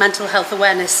the Mental Health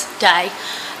Awareness Day,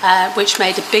 which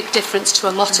made a big difference to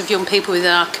a lot of young people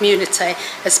within our community,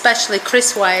 especially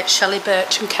Chris Wyatt, Shelley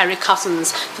Birch and Kerry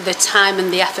Cousins for the time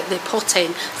and the effort they put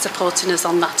in supporting us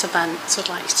on that event. So I'd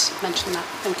like to mention that.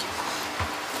 Thank you.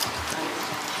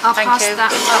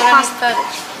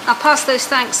 I'll pass those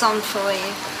thanks on for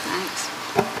you. Thanks.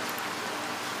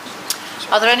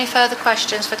 Are there any further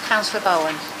questions for Councillor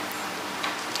Bowen?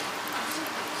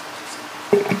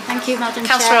 Thank you, Madam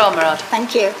Councillor Chair. Ormerod.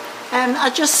 Thank you. I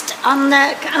just, on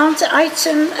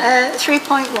item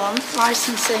 3.1,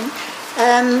 licensing,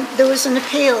 there was an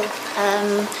appeal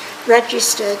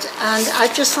registered, and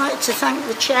I'd just like to thank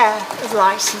the chair of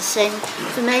licensing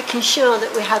for making sure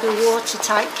that we had a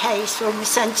watertight case when we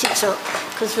sent it up,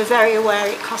 because we're very aware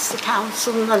it costs the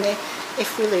council money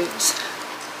if we lose.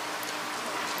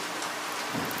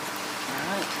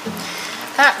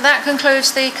 That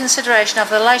concludes the consideration of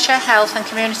the Leisure, Health and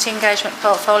Community Engagement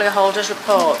Portfolio Holders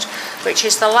Report, which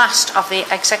is the last of the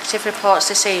executive reports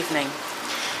this evening.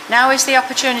 Now is the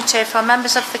opportunity for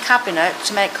members of the Cabinet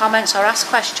to make comments or ask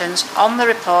questions on the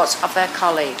reports of their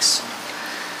colleagues.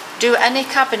 Do any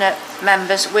Cabinet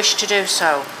members wish to do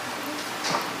so?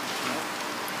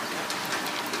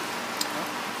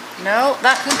 No,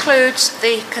 that concludes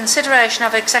the consideration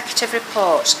of executive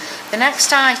reports. The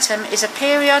next item is a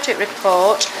periodic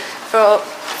report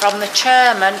from the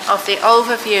chairman of the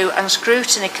Overview and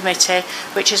Scrutiny Committee,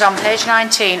 which is on page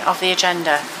 19 of the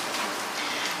agenda.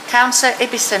 Councillor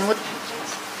Ibison,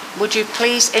 would you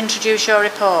please introduce your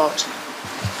report?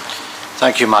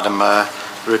 Thank you, Madam Mayor.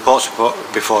 The report's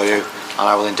before you, and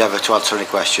I will endeavour to answer any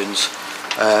questions.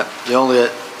 The only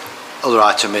other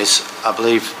item is, I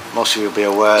believe most of you will be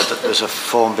aware that there's a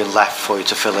form been left for you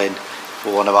to fill in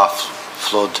for one of our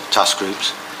flood task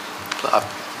groups. I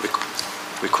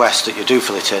request that you do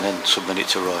fill it in and submit it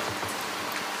to Roy.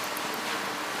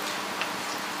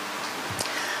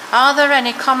 Are there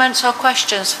any comments or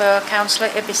questions for Councillor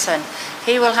Ibison?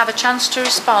 He will have a chance to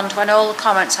respond when all the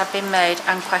comments have been made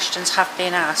and questions have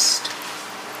been asked.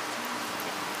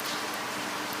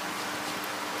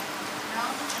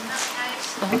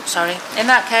 In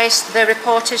that case, the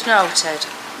report is noted.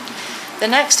 The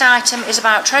next item is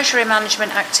about Treasury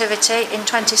Management activity in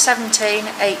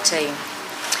 2017-18.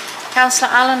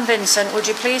 Councillor Alan Vincent, would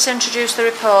you please introduce the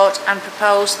report and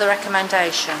propose the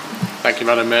recommendation? Thank you,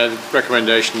 Madam Mayor. The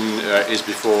recommendation is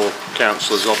before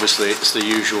councillors. Obviously, it's the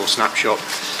usual snapshot.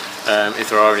 If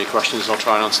there are any questions, I'll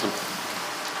try and answer them.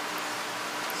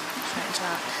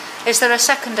 Is there a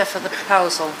seconder for the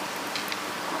proposal?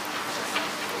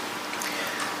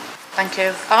 Thank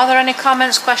you. Are there any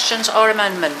comments, questions or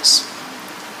amendments?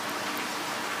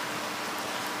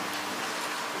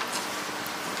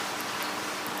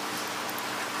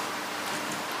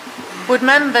 Would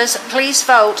members please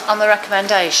vote on the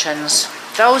recommendations?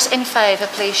 Those in favour,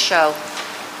 please show.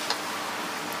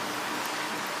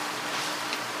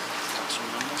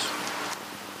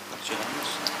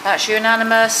 That's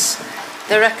unanimous.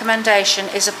 The recommendation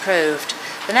is approved.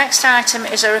 The next item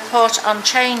is a report on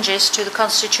changes to the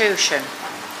Constitution.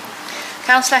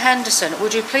 Councillor Henderson,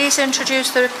 would you please introduce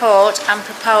the report and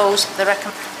propose the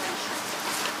recommendation?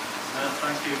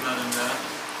 Thank you, Madam Mayor.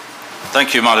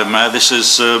 Thank you, Madam Mayor. This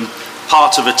is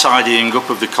part of a tidying up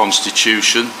of the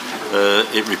Constitution.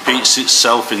 It repeats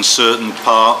itself in certain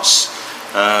parts.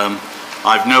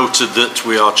 I've noted that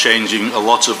we are changing a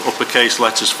lot of uppercase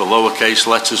letters for lowercase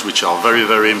letters, which are very,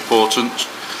 very important.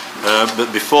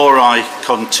 But before I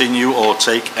continue or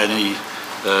take any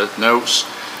notes,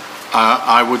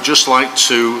 I would just like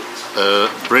to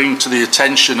bring to the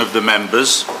attention of the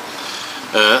members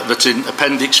that in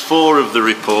Appendix 4 of the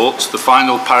report, the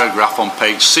final paragraph on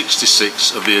page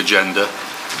 66 of the agenda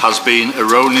has been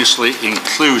erroneously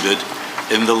included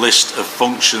in the list of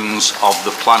functions of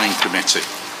the Planning Committee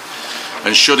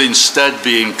and should instead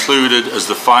be included as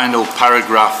the final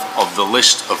paragraph of the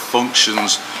list of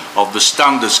functions of the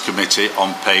Standards Committee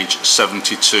on page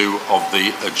 72 of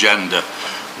the agenda,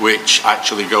 which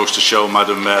actually goes to show,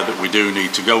 Madam Mayor, that we do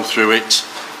need to go through it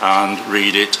and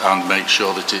read it and make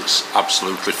sure that it's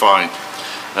absolutely fine.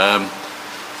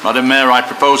 Madam Mayor, I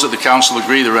propose that the Council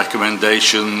agree the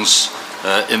recommendations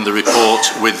in the report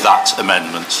with that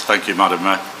amendment. Thank you, Madam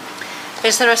Mayor.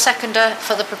 Is there a seconder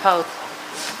for the proposal?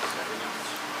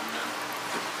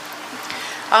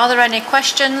 Are there any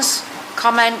questions,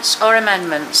 comments or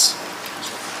amendments?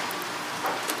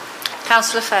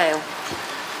 Councillor Fail.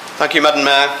 Thank you, Madam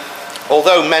Mayor.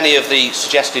 Although many of the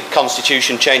suggested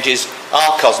Constitution changes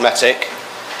are cosmetic,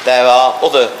 there are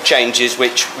other changes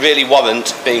which really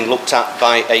warrant being looked at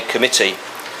by a committee.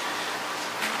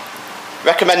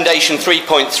 Recommendation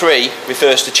 3.3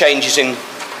 refers to changes in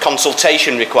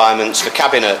consultation requirements for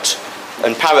Cabinet,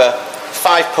 and para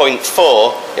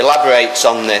 5.4 elaborates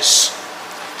on this,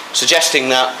 suggesting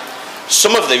that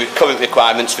some of the current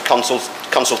requirements for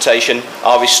consultation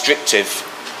are restrictive.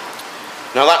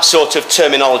 Now that sort of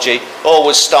terminology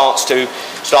always starts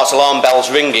alarm bells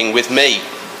ringing with me.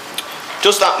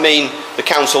 Does that mean the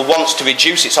Council wants to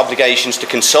reduce its obligations to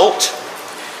consult?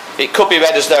 It could be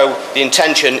read as though the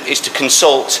intention is to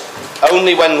consult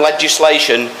only when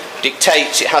legislation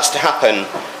dictates it has to happen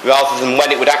rather than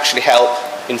when it would actually help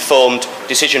informed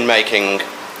decision making.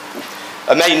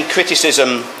 A main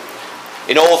criticism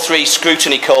in all 3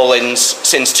 scrutiny call-ins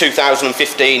since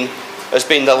 2015 has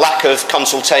been the lack of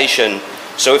consultation.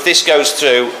 So if this goes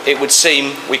through, it would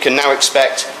seem we can now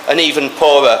expect an even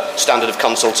poorer standard of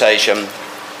consultation.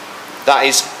 That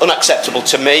is unacceptable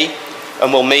to me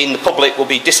and will mean the public will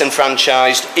be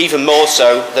disenfranchised even more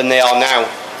so than they are now.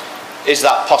 Is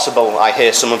that possible? I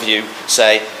hear some of you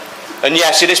say. And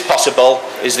yes, it is possible,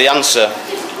 is the answer.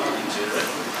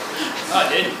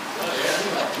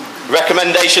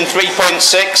 Recommendation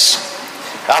 3.6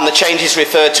 and the changes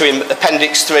referred to in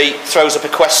Appendix 3 throws up a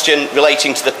question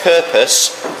relating to the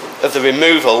purpose of the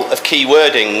removal of key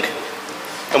wording,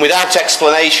 and without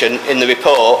explanation in the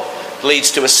report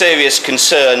leads to a serious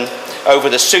concern over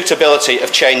the suitability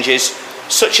of changes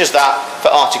such as that for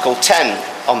Article 10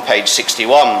 on page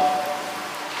 61.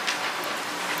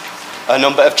 A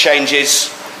number of changes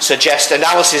suggest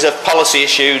analysis of policy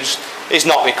issues is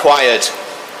not required.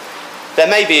 There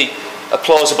may be a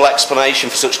plausible explanation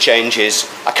for such changes.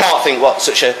 I can't think what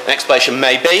such an explanation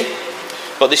may be,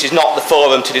 but this is not the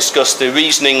forum to discuss the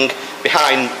reasoning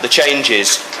behind the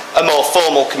changes. A more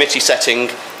formal committee setting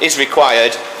is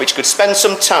required, which could spend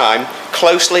some time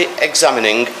closely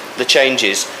examining the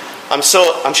changes. I'm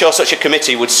sure such a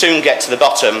committee would soon get to the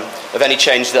bottom of any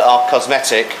changes that are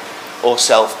cosmetic or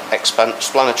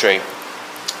self-explanatory.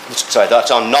 Sorry,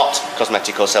 that are not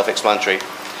cosmetic or self-explanatory.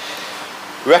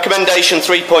 Recommendation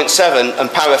 3.7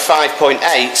 and paragraph 5.8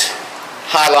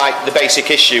 highlight the basic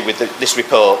issue with this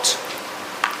report.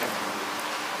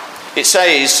 It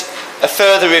says a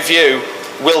further review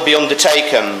will be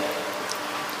undertaken,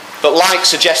 but like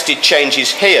suggested changes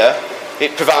here,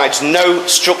 it provides no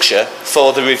structure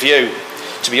for the review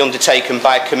to be undertaken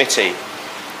by a committee.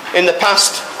 In the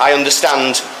past, I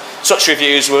understand such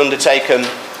reviews were undertaken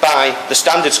by the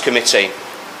Standards Committee,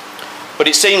 but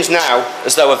it seems now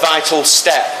as though a vital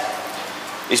step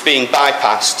is being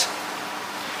bypassed.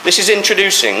 This is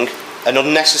introducing an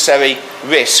unnecessary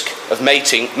risk of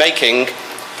making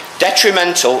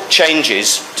detrimental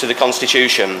changes to the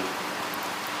Constitution.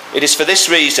 It is for this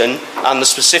reason and the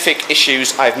specific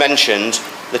issues I've mentioned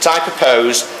that I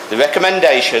propose the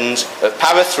recommendations of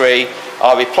Para 3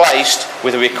 are replaced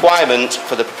with a requirement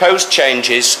for the proposed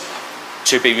changes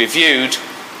to be reviewed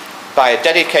by a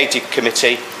dedicated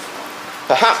committee,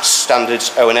 perhaps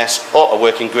Standards, ONS or a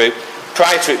working group,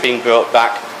 prior to it being brought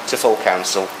back to full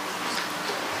council.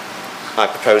 I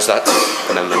propose that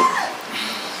amendment.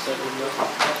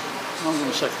 I'm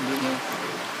going to second it now.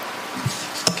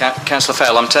 Councillor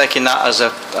Fail, I'm taking that as a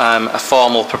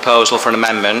formal proposal for an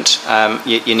amendment.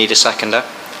 You need a seconder.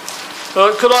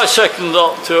 Could I second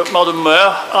that, Madam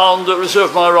Mayor, and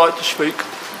reserve my right to speak?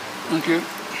 Thank you.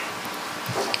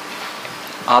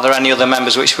 Are there any other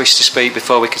members which wish to speak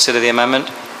before we consider the amendment?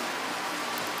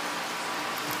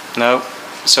 No?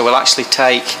 So we'll actually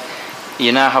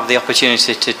you now have the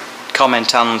opportunity to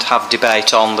comment and have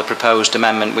debate on the proposed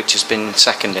amendment which has been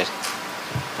seconded.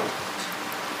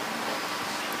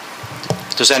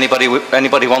 Does anybody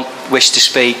wish to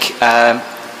speak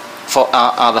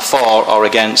either for or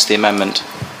against the amendment?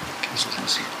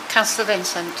 Councillor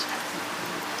Vincent.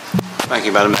 Thank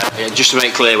you, Madam Mayor. Just to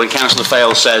make clear, when Councillor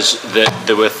Fail says that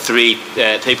there were 3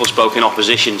 people spoke in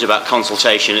opposition to about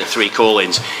consultation at 3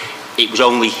 call-ins, it was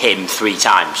only him 3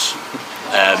 times.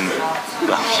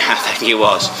 Well, I think it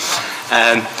was.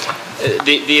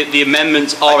 The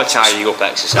amendments are a tidying up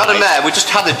exercise. Madam Mayor, we just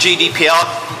had a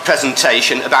GDPR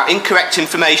presentation about incorrect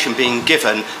information being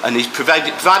given, and he's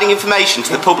providing information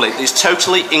to the public that is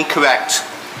totally incorrect.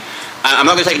 I'm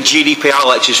not going to take GDPR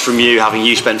lectures from you, having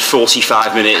you spent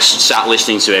 45 minutes sat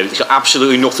listening to him. It's got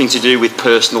absolutely nothing to do with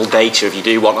personal data if you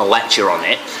do want a lecture on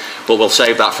it, but we'll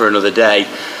save that for another day.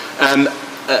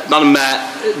 Madam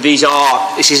Mayor,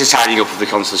 this is a tidying up of the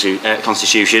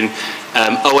Constitution.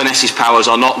 ONS's powers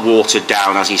are not watered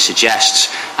down as he suggests,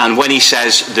 and when he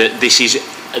says that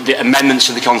the amendments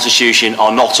to the Constitution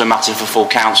are not a matter for full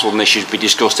council and they should be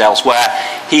discussed elsewhere,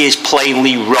 he is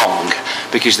plainly wrong,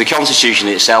 because the Constitution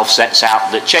itself sets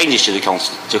out that changes to the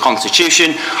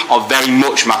Constitution are very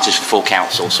much matters for full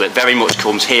council, so it very much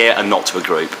comes here and not to a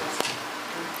group.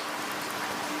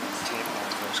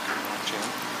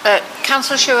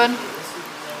 Councillor Shewan.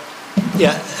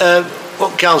 Yeah,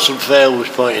 what Councillor Fail was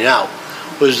pointing out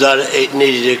was that it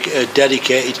needed a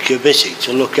dedicated committee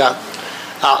to look at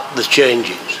the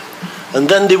changes, and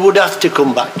then they would have to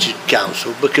come back to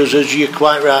council, because as you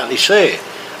quite rightly say,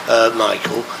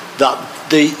 Michael, that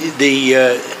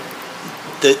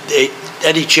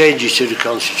any changes to the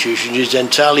Constitution is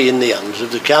entirely in the hands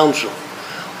of the council.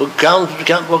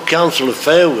 But what Councillor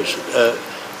Fair was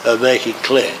making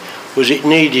clear was it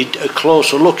needed a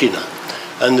closer looking at.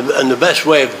 And the best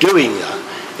way of doing that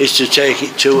is to take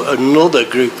it to another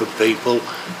group of people,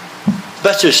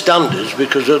 better standards,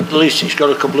 because at least it's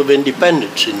got a couple of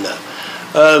independents in there.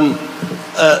 And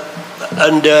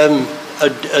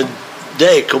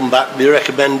they come back with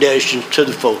recommendations to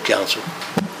the full council.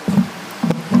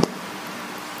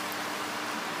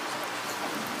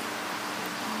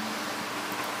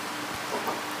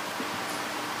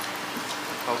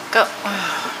 Go.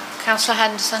 Councillor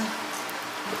Henderson.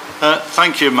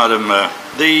 Thank you, Madam Mayor.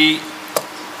 The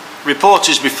report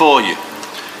is before you.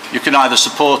 You can either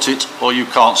support it or you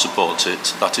can't support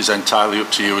it. That is entirely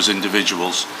up to you as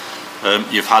individuals.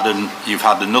 You've had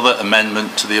another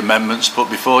amendment to the amendments put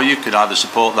before you. You can either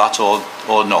support that or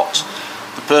not.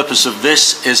 The purpose of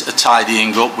this is a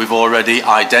tidying up. We've already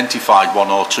identified one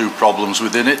or two problems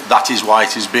within it. That is why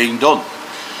it is being done.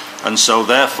 And so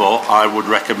therefore I would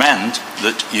recommend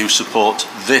that you support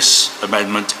this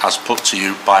amendment as put to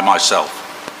you by myself.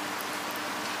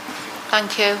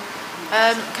 Thank you.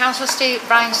 Councillor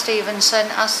Brian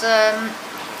Stevenson, as a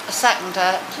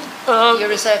seconder, you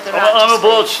reserve the right to I'm speak.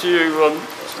 obliged to you,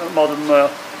 Madam Mayor.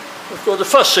 The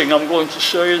first thing I'm going to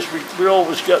say is we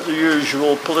always get the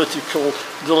usual political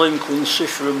delinquency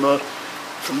from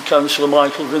Councillor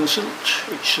Michael Vincent.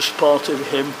 It's just part of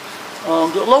him.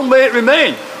 And long may it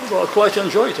remain. Well, I quite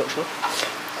enjoy it, actually.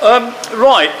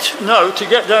 Right, now, to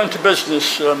get down to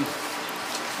business,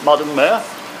 Madam Mayor,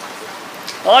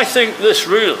 I think this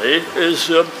really is,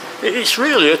 it's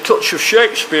really a touch of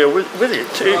Shakespeare with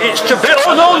it. It's to be,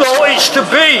 oh no, it's to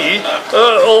be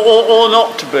or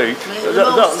not to be.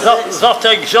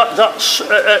 That's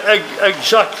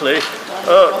exactly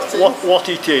what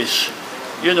it is.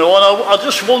 You know, and I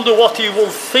just wonder what he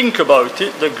will think about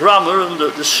it, the grammar and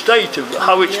the state of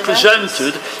how it's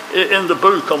presented in the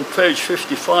book on page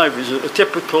 55 is a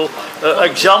typical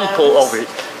example of it.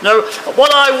 Now,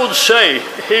 what I would say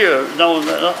here, now and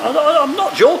then, I'm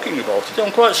not joking about it,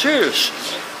 I'm quite serious.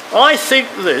 I think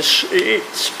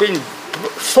it's been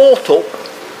thought up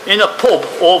in a pub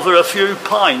over a few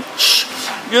pints.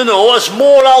 You know, as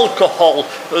more alcohol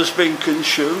has been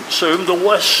consumed, the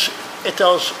worse it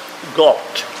has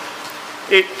got.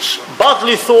 It's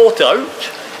badly thought out,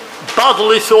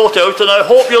 and I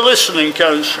hope you're listening,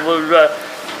 Councillor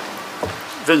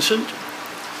Vincent.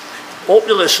 Hope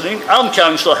you're listening, and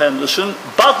Councillor Henderson.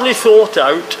 Badly thought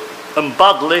out and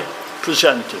badly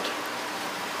presented.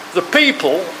 The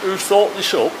people who thought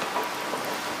this up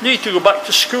need to go back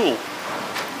to school.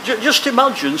 Just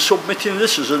imagine submitting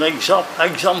this as an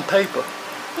exam paper.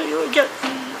 You get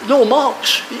no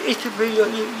marks. You'd be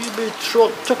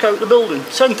took out the building,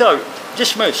 sent out,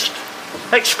 dismissed,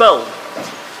 expelled.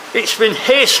 It's been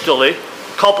hastily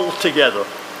cobbled together.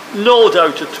 No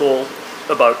doubt at all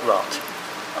about that.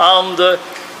 And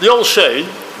the old saying,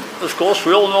 of course,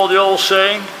 we all know the old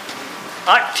saying,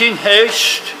 act in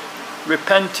haste,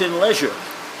 repent in leisure.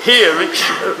 Here it's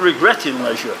regret in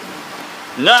leisure.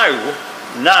 Now,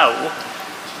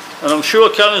 and I'm sure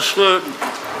Councillor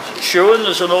Shewan,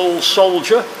 as an old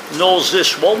soldier, knows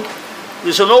this one.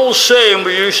 There's an old saying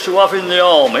we used to have in the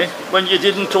army when you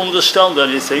didn't understand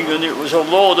anything and it was a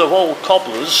load of old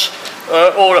cobblers,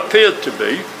 or appeared to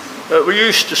be. We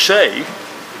used to say,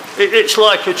 it's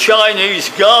like a Chinese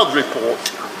guard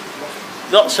report.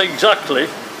 That's exactly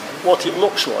what it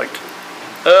looks like.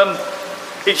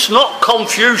 It's not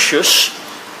Confucius,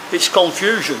 it's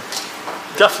confusion,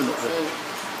 definitely.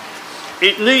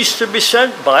 It needs to be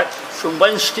sent back from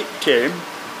whence it came,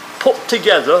 put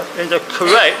together in a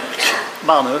correct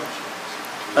manner,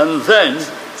 and then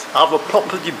have a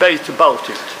proper debate about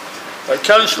it.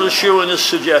 Councillor Shewan has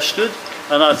suggested,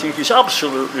 and I think he's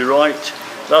absolutely right,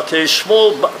 that a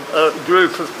small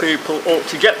group of people ought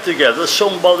to get together,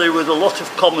 somebody with a lot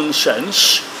of common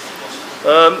sense.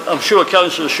 I'm sure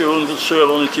Councillor Shewan would serve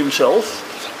on it himself,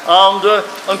 and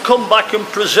come back and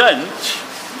present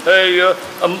a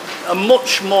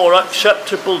much more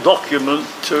acceptable document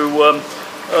to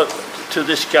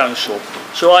this council.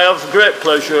 So I have great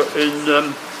pleasure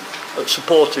in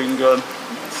supporting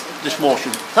this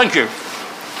motion. Thank you.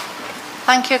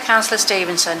 Thank you, Councillor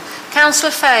Stevenson.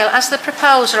 Councillor Fail, as the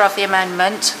proposer of the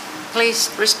amendment,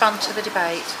 please respond to the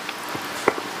debate.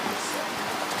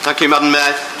 Thank you, Madam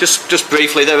Mayor. Just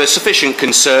briefly, there are sufficient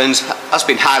concerns, as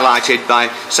been highlighted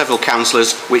by several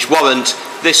councillors, which warrant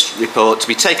this report to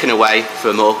be taken away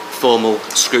for a more formal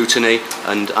scrutiny,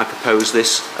 and I propose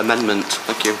this amendment.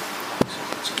 Thank you.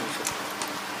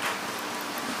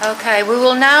 Okay, we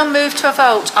will now move to a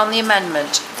vote on the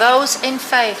amendment. Those in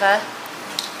favour,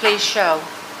 please show.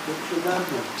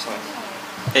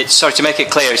 Sorry, to make it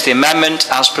clear, it's the amendment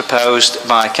as proposed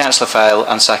by Councillor Fail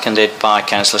and seconded by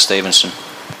Councillor Stevenson.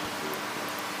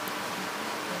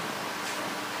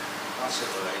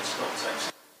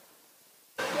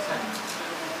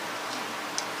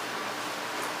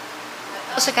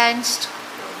 Those against?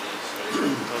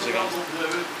 Those against.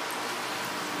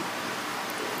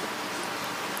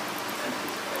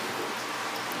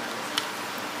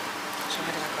 So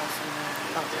where do I go from there?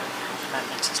 Oh, the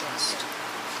amendment is lost.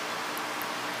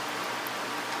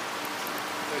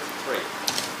 33.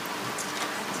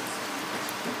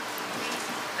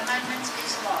 The amendment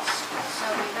is lost, so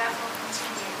we therefore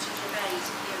continue to debate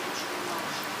the original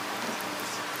motion.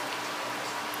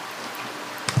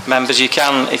 Members, you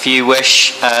can, if you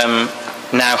wish,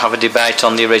 now have a debate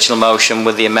on the original motion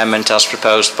with the amendment as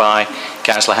proposed by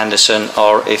Councillor Henderson,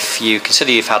 or if you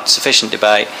consider you've had sufficient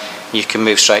debate, you can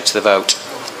move straight to the vote.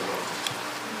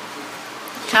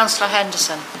 Councillor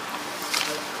Henderson.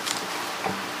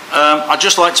 I'd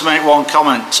just like to make one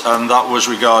comment, and that was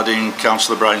regarding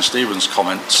Councillor Brian Stevens'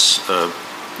 comments,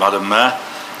 Madam Mayor,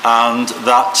 and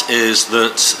that is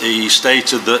that he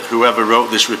stated that whoever wrote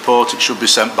this report, it should be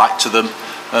sent back to them,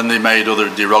 and they made other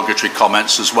derogatory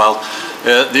comments as well.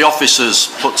 The officers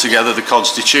put together the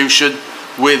Constitution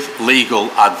with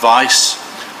legal advice,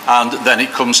 and then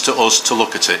it comes to us to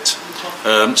look at it.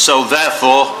 So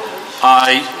therefore,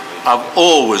 I have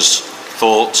always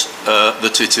thought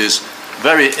that it is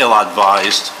very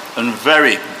ill-advised and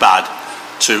very bad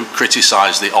to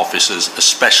criticise the officers,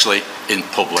 especially in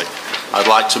public. I'd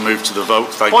like to move to the vote.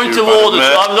 Thank you. Point of order.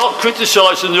 I'm not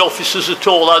criticising the officers at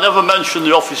all. I never mentioned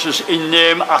the officers in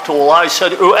name at all. I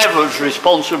said whoever's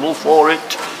responsible for it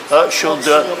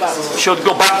should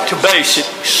go back to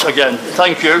basics again.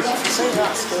 Thank you.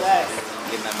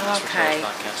 Okay.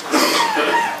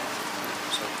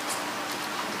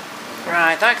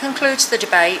 Right, that concludes the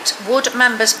debate. Would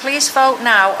members please vote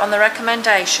now on the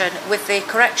recommendation with the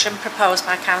correction proposed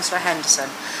by Councillor Henderson?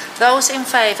 Those in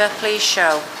favour, please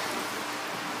show.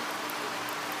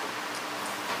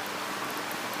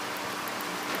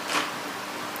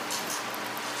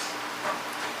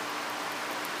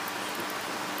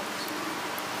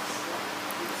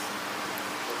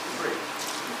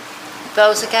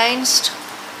 Those against?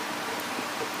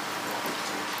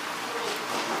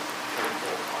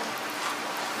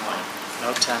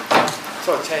 No 10.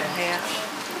 So 10 here.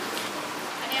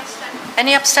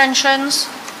 Any abstentions?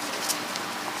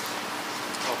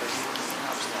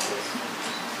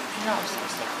 No.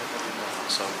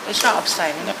 It's not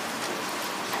abstaining.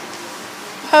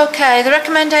 Okay, the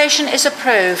recommendation is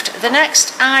approved. The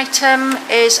next item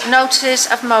is notices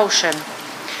of motion.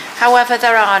 However,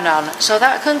 there are none. So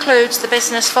that concludes the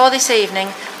business for this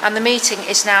evening, and the meeting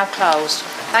is now closed.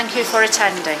 Thank you for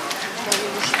attending.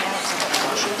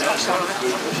 I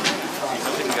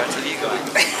didn't go till you got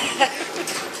it.